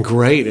doing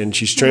great, and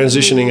she's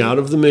transitioning out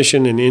of the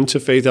mission and into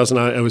Faith House, and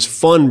it was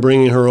fun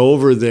bringing her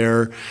over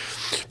there.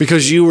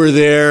 Because you were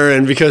there,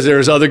 and because there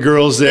was other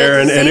girls there,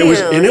 and it was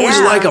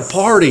like a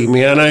party,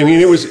 man. I mean,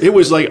 it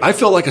was like I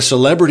felt like a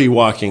celebrity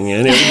walking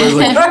in. Everybody was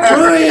like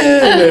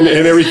Brian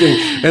and everything,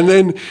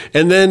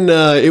 and then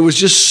it was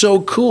just so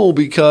cool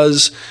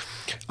because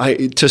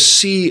to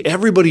see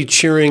everybody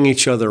cheering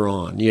each other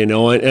on, you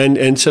know,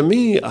 and to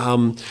me, I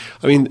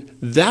mean,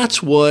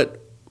 that's what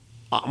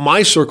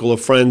my circle of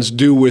friends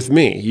do with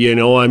me, you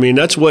know. I mean,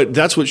 that's what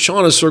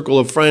Shauna's circle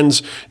of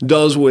friends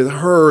does with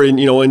her, and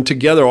you know, and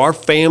together, our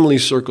family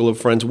circle of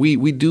friends, we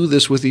do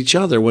this with each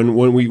other when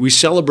we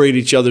celebrate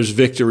each other's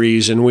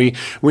victories, and we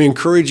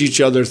encourage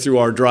each other through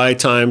our dry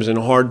times and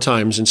hard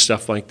times and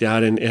stuff like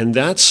that, and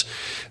that's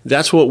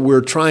what we're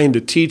trying to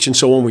teach. And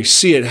so when we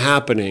see it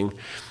happening,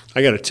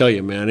 I got to tell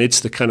you, man,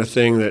 it's the kind of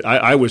thing that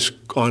I was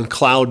on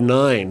cloud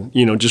nine,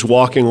 you know, just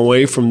walking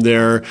away from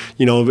there,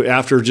 you know,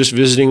 after just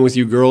visiting with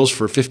you girls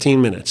for 15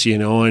 minutes, you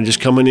know, and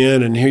just coming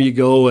in, and here you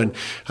go. And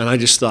I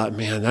just thought,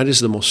 man, that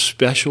is the most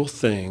special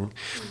thing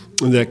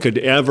that could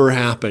ever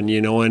happen,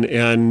 you know,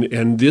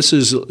 and this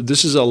is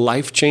a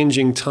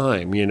life-changing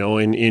time, you know,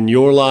 in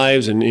your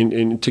lives and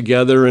in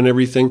together and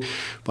everything.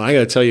 But I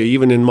got to tell you,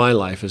 even in my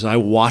life, as I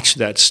watch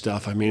that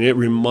stuff, I mean, it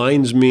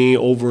reminds me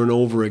over and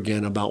over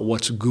again about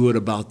what's good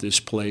about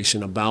this place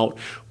and about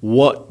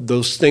what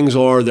those things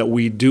are that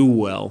we do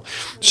well.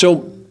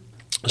 So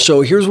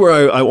here's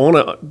where I want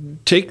to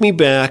take me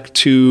back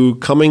to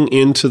coming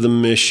into the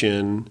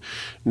mission.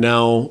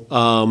 Now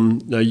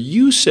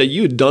you said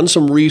you had done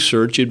some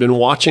research. You'd been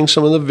watching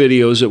some of the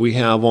videos that we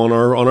have on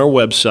our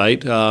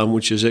website,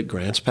 which is at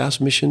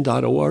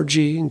grantspassmission.org,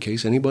 in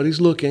case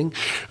anybody's looking,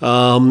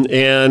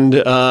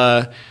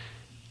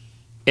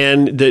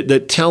 and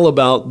that tell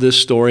about this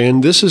story.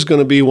 And this is going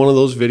to be one of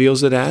those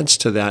videos that adds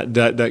to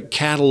that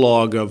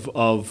catalog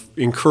of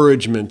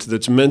encouragement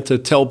that's meant to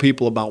tell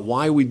people about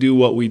why we do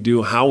what we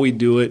do, how we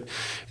do it,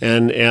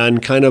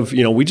 and kind of,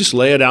 you know, we just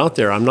lay it out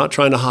there. I'm not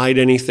trying to hide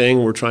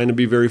anything. We're trying to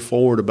be very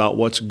forward about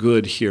what's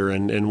good here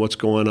and what's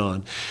going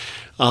on.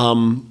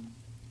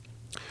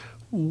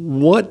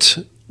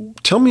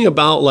 Tell me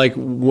about, like,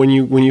 when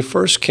you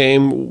first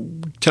came.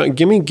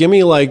 Give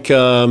me like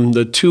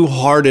the two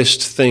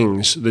hardest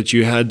things that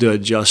you had to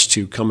adjust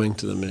to coming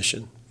to the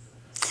mission.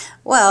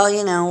 Well,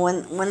 you know,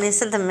 when they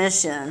said the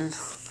mission,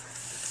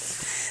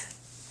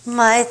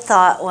 my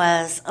thought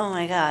was, oh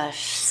my gosh.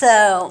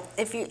 So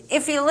if you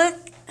look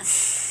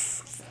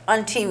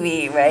on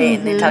TV, right,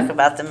 and they talk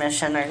about the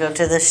mission or go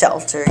to the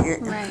shelter,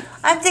 right.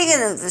 I'm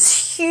thinking of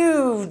this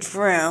huge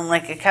room,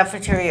 like a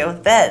cafeteria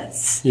with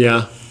beds.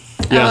 Yeah.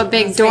 Yeah. Oh, a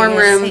big dorm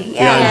room.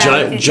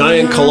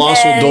 Giant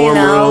colossal dorm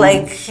room.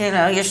 Like, you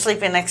know, you're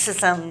sleeping next to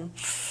some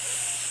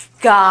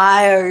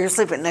guy, or you're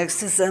sleeping next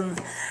to some,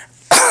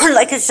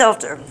 like a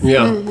shelter.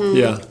 Yeah,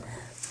 yeah.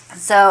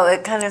 So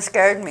it kind of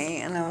scared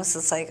me, and I was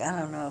just like, I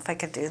don't know if I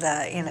could do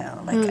that, you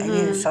know. Like, I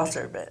need a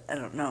shelter, but I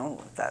don't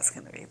know if that's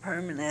going to be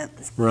permanent.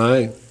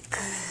 Right.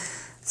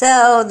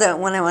 So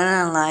when I went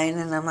online,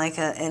 and I'm like,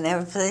 and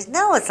everybody's,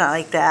 no, it's not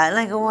like that. And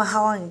I go, well,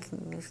 how long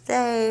can you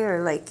stay?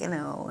 Or, like, you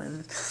know,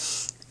 and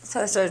so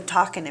I started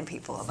talking to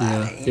people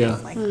about it, you know,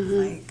 like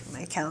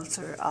my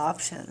counselor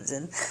options,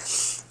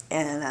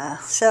 and I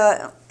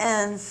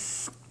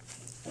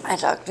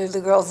talked to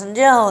the girls in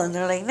jail, and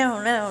they're like, no,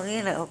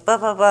 you know, blah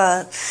blah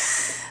blah,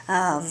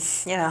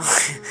 you know,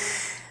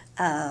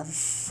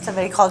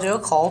 somebody called you a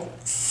cult.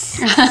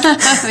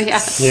 Yeah.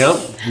 Yep,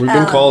 we've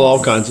been called all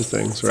kinds of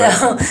things, right?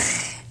 So,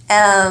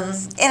 and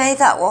I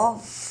thought,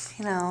 well,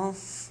 you know,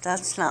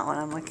 that's not what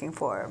I'm looking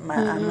for.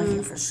 I'm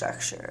looking for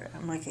structure.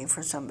 I'm looking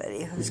for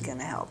somebody who's going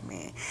to help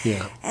me.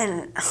 Yeah.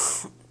 And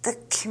the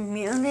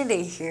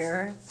community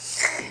here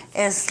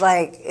is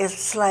like,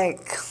 it's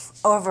like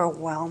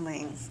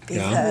overwhelming,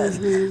 because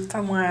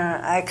from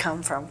where I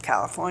come from,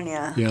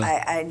 California,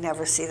 I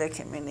never see the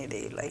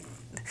community like.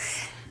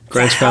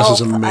 Grants Pass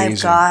is amazing.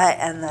 I've got,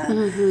 and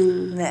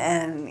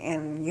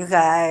and you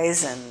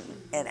guys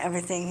and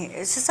everything,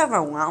 it's just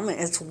overwhelming.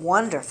 It's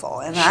wonderful,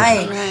 and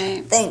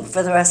I think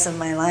for the rest of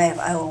my life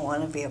I will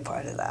want to be a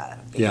part of that.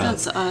 Yeah,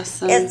 that's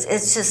awesome.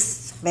 It's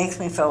just makes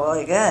me feel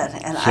really good,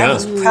 and I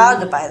was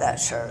proud to buy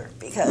that shirt,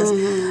 because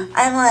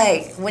I'm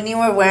like, when you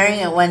were wearing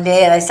it one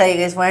day and I saw you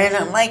guys wearing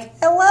it, I'm like,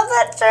 I love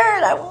that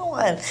shirt, I want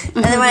one.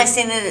 And then when I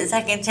seen it at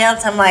Second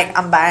Chance, I'm like,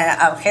 I'm buying it.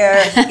 I don't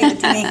care. Give it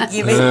to me.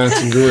 Give it.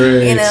 That's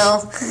great. You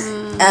know.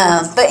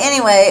 But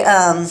anyway,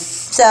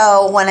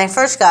 so when I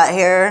first got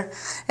here,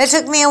 it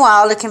took me a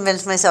while to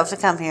convince myself to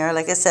come here.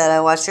 Like I said,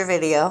 I watched your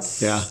video.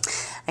 Yeah.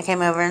 I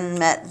came over and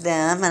met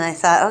them, and I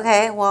thought,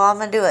 okay, well, I'm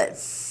going to do it.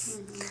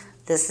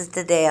 this is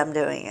the day I'm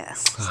doing it.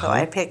 So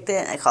I picked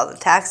it. I called the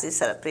taxi,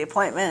 set up the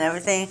appointment and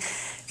everything,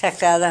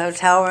 checked out of the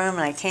hotel room,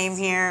 and I came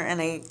here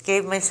and I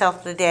gave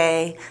myself the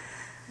day.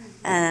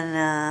 And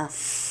I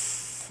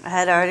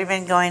had already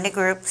been going to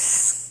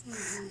groups.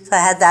 So I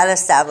had that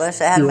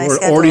established. I had my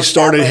schedule already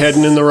started established.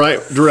 heading in the right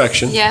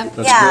direction. Yeah.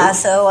 That's Yeah, good.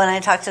 so when I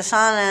talked to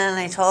Shauna and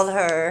I told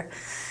her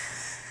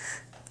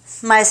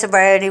my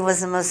sobriety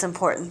was the most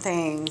important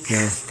thing,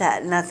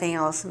 that nothing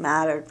else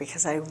mattered,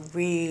 because I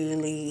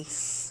really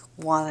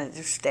wanted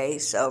to stay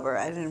sober.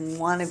 I didn't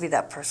want to be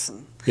that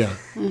person, Yeah.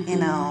 you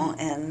know,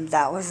 and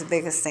that was the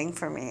biggest thing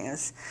for me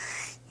is,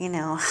 you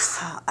know,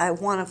 I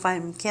want to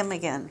find Kim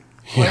again.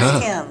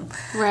 Where's Kim?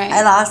 Right.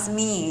 I lost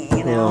me,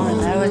 you know,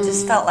 and I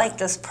just felt like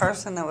this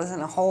person that was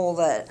in a hole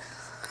that,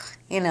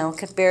 you know,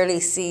 could barely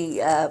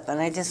see up, and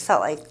I just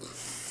felt like,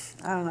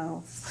 I don't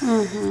know.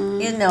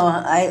 You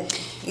know,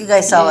 you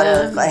guys saw what it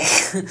looked like.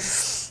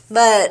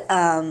 But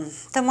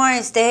the more I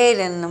stayed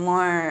and the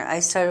more I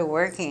started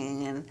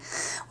working, and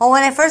well,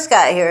 when I first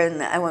got here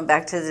and I went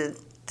back to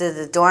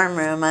the dorm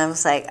room, I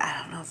was like,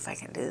 I don't know if I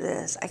can do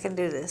this. I can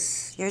do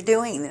this. You're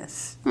doing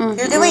this. You're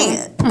doing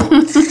it.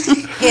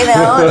 You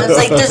know, and it's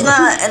like there's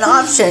not an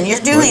option.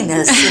 You're doing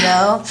this. You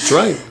know. That's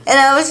right. And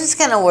I was just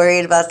kind of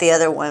worried about the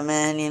other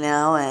women, you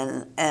know,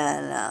 and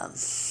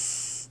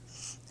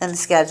the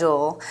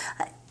schedule.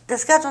 The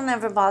schedule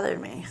never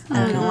bothered me. I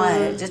don't know why.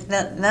 It just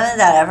none of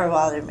that ever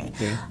bothered me.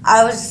 Yeah.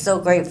 I was so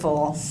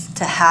grateful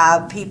to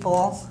have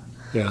people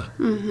Yeah.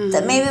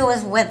 that maybe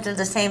went through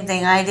the same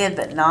thing I did,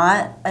 but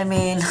not. I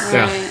mean,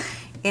 Right.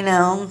 you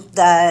know,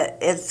 that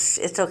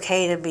it's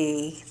okay to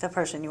be the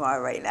person you are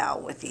right now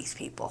with these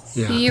people.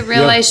 Yeah. You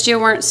realized you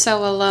weren't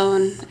so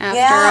alone after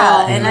Yeah,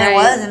 all. and right? I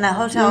was in that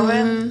hotel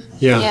room.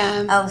 Yeah.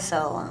 Yeah. I was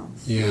so alone.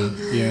 Yeah.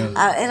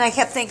 Yeah. And I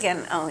kept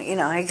thinking, oh, you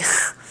know, I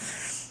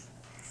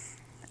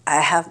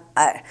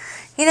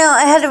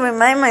had to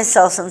remind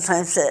myself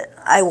sometimes that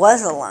I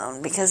was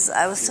alone, because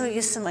I was so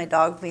used to my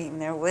dog being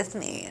there with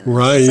me. And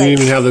Right, it's you didn't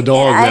even have the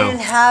dog I now.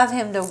 didn't have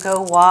him to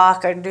go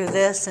walk or do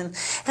this, and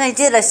I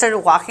did. I started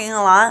walking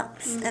a lot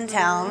in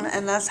town,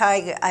 and that's how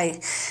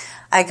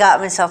I got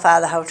myself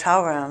out of the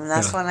hotel room. And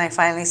that's when I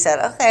finally said,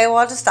 okay, well,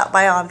 I'll just stop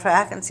by On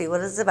Track and see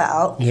what it's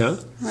about. Yeah.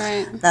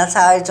 Right. That's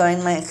how I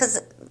joined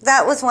because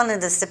that was one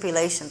of the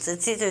stipulations.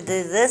 It's either do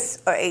this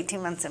or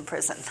 18 months in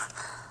prison.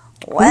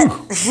 What?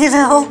 You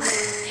know?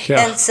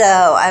 Yeah. And so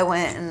I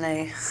went and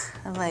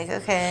I'm like,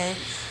 okay.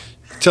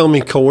 Tell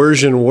me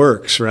coercion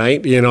works,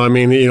 right? You know, I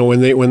mean, you know,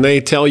 when they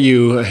tell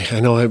you, I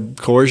know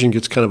coercion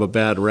gets kind of a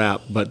bad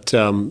rap, but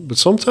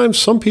sometimes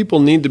some people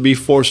need to be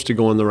forced to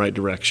go in the right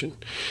direction.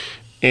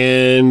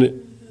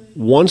 And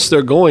once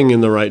they're going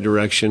in the right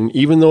direction,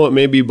 even though it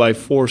may be by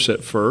force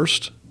at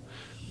first,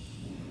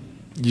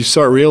 you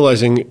start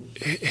realizing,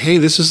 hey,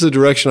 this is the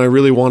direction I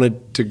really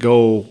wanted to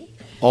go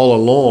all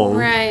along.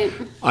 Right.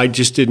 I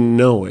just didn't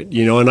know it,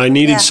 you know, and I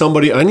needed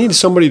somebody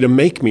to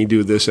make me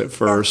do this at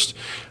first.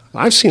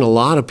 I've seen a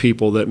lot of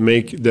people that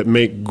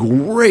make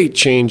great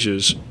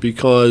changes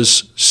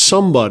because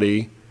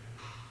somebody,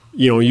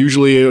 you know,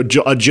 usually a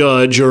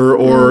judge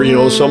or you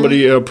know,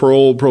 somebody, a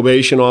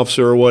probation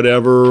officer or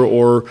whatever,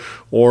 or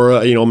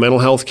you know, a mental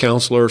health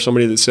counselor or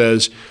somebody that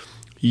says,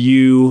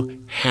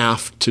 you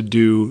have to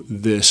do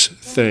this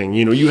thing.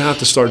 You know, you have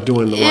to start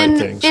doing the right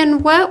things.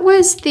 And what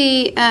was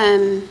the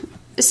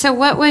so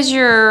what was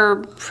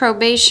your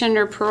probation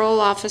or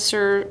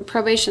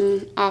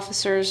probation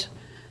officer's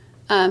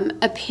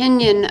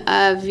opinion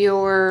of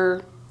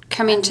your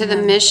coming to the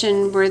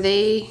mission? Were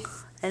they...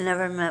 I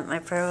never met my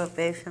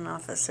probation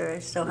officer. I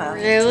still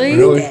haven't.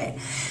 Really? Okay.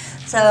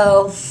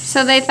 So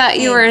they thought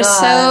you were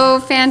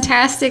God. so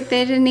fantastic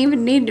they didn't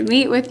even need to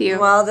meet with you.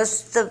 well,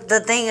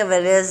 the thing of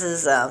it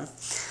is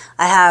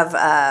I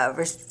have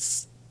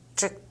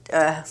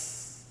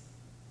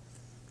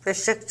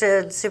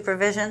restricted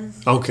supervision.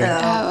 Okay.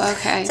 Oh,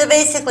 okay. So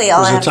basically,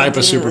 all There's I a have type to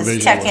of do supervision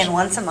is check was- in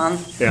once a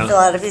month, Yeah. fill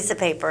out a piece of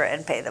paper,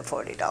 and pay the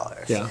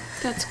 $40. Yeah.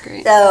 That's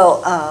great.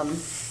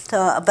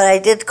 But I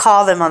did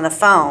call them on the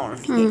phone.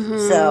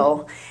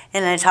 So,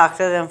 and I talked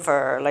to them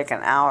for like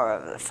an hour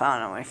over the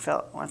phone, and we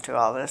went through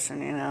all this,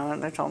 and you know,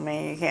 and they told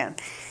me you can't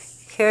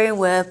carry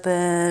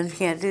weapons, you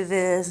can't do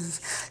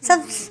this,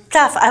 some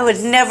stuff I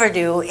would never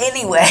do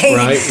anyway.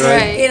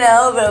 Right. You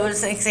know, but I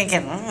was like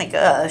thinking, oh my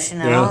gosh, you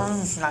know, Yeah.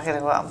 I'm not gonna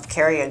go out and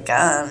carry a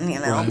gun, you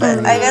know.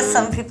 But I guess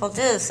some people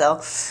do. So,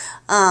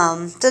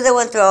 so they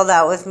went through all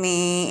that with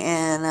me,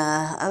 and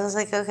I was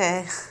like,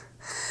 okay.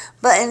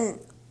 But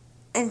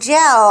in jail,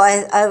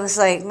 I was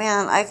like,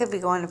 man, I could be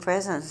going to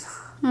prison.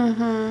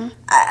 Mm-hmm.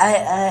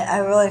 I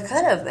really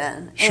could have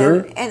been.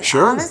 Sure, And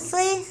sure.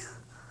 honestly,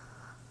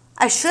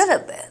 I should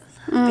have been.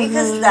 Mm-hmm.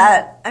 Because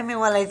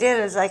what I did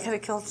is I could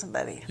have killed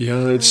somebody.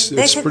 Yeah, it's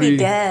They could pretty be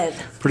dead.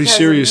 pretty because of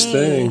serious me.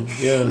 thing.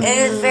 Yeah. It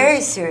is a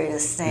very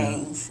serious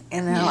thing.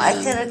 You know, I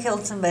could have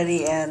killed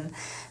somebody and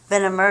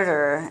been a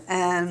murderer,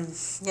 and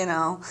you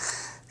know.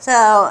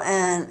 So,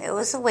 and it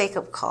was a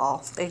wake-up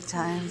call, big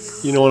time.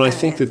 You know, and I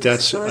think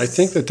that's It was- I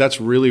think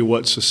that's really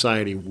what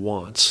society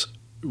wants.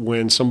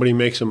 When somebody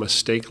makes a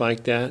mistake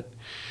like that,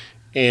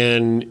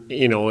 And,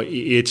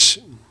 it's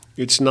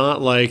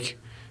not like,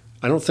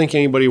 I don't think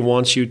anybody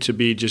wants you to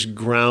be just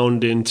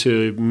ground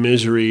into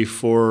misery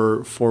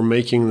for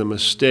making the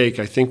mistake.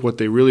 I think what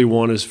they really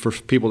want is for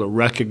people to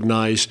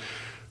recognize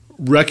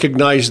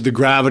the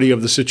gravity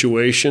of the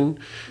situation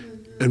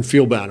and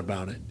feel bad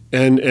about it.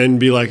 And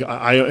be like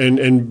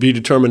and be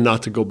determined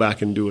not to go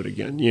back and do it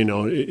again.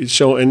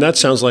 So and that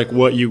sounds like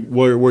where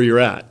you're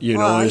at.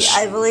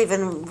 I believe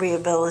in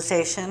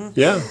rehabilitation.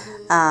 Yeah.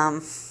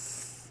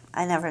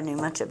 I never knew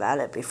much about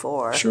it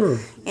before. Sure.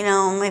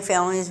 My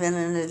family's been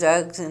into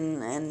drugs,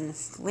 and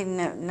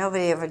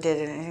nobody ever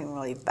did anything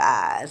really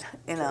bad.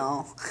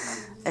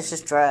 It's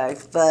just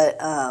drugs, but.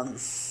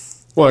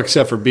 Well,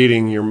 except for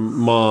beating your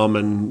mom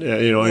and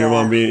your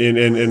mom being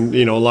and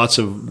lots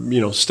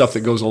of stuff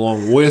that goes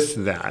along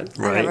with that,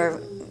 right?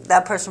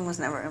 That person was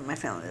never in my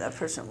family. That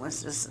person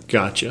was just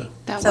gotcha.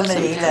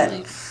 Somebody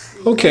that.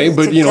 Okay,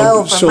 but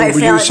so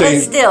you're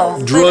saying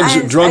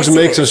drugs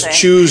makes us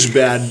choose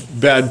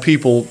bad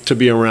people to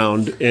be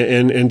around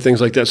and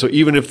things like that. So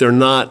even if they're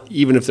not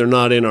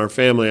in our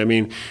family, I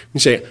mean, you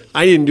say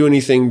I didn't do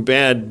anything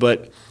bad,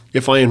 but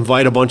if I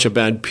invite a bunch of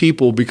bad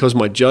people because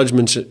my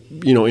judgment's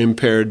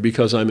impaired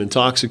because I'm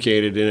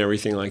intoxicated and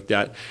everything like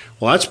that,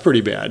 well, that's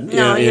pretty bad.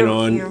 No,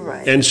 you're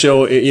right. And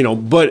so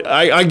but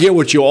I get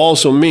what you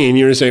also mean.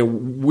 You're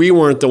saying we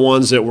weren't the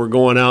ones that were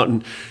going out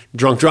and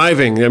drunk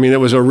driving. I mean, it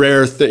was a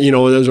rare there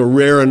was a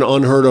rare and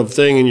unheard of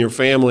thing in your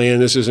family,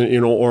 and this isn't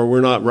or we're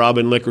not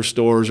robbing liquor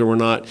stores, or we're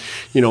not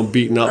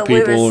beating up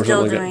people or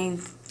something like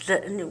that.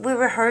 We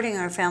were hurting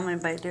our family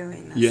by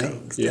doing the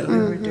things that we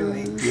were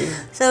doing. Yeah.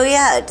 So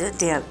it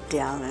did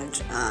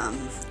damage.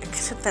 It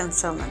could have been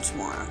so much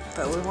more,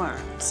 but we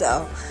weren't.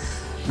 So,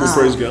 well,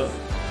 praise God.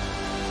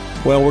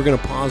 Well, we're going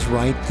to pause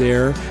right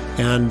there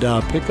and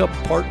pick up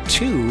part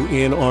 2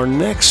 in our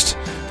next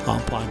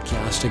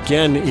podcast.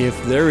 Again,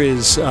 if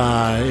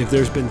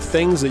there's been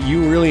things that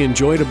you really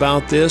enjoyed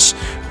about this,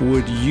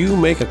 would you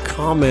make a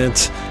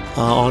comment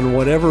on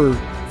whatever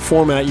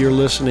format you're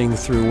listening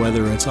through,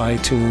 whether it's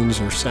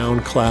iTunes or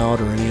SoundCloud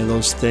or any of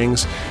those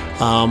things,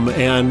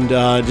 and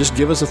just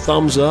give us a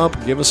thumbs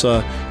up, give us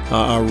a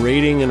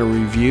rating and a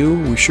review.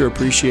 We sure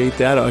appreciate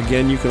that.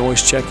 Again, you can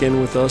always check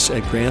in with us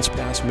at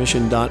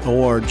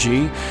grantspassmission.org,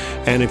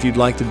 and if you'd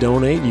like to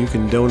donate, you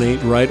can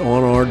donate right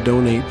on our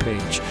donate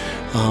page.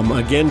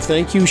 Again,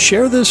 thank you.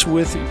 Share this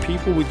with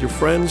people, with your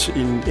friends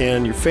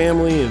and your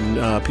family,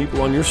 and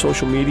people on your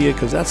social media,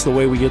 because that's the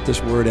way we get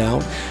this word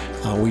out.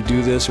 We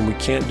do this, and we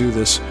can't do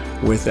this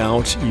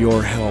without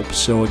your help.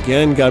 So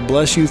again, God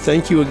bless you.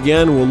 Thank you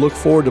again. We'll look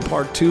forward to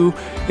part 2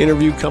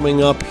 interview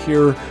coming up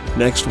here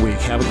next week.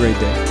 Have a great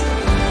day.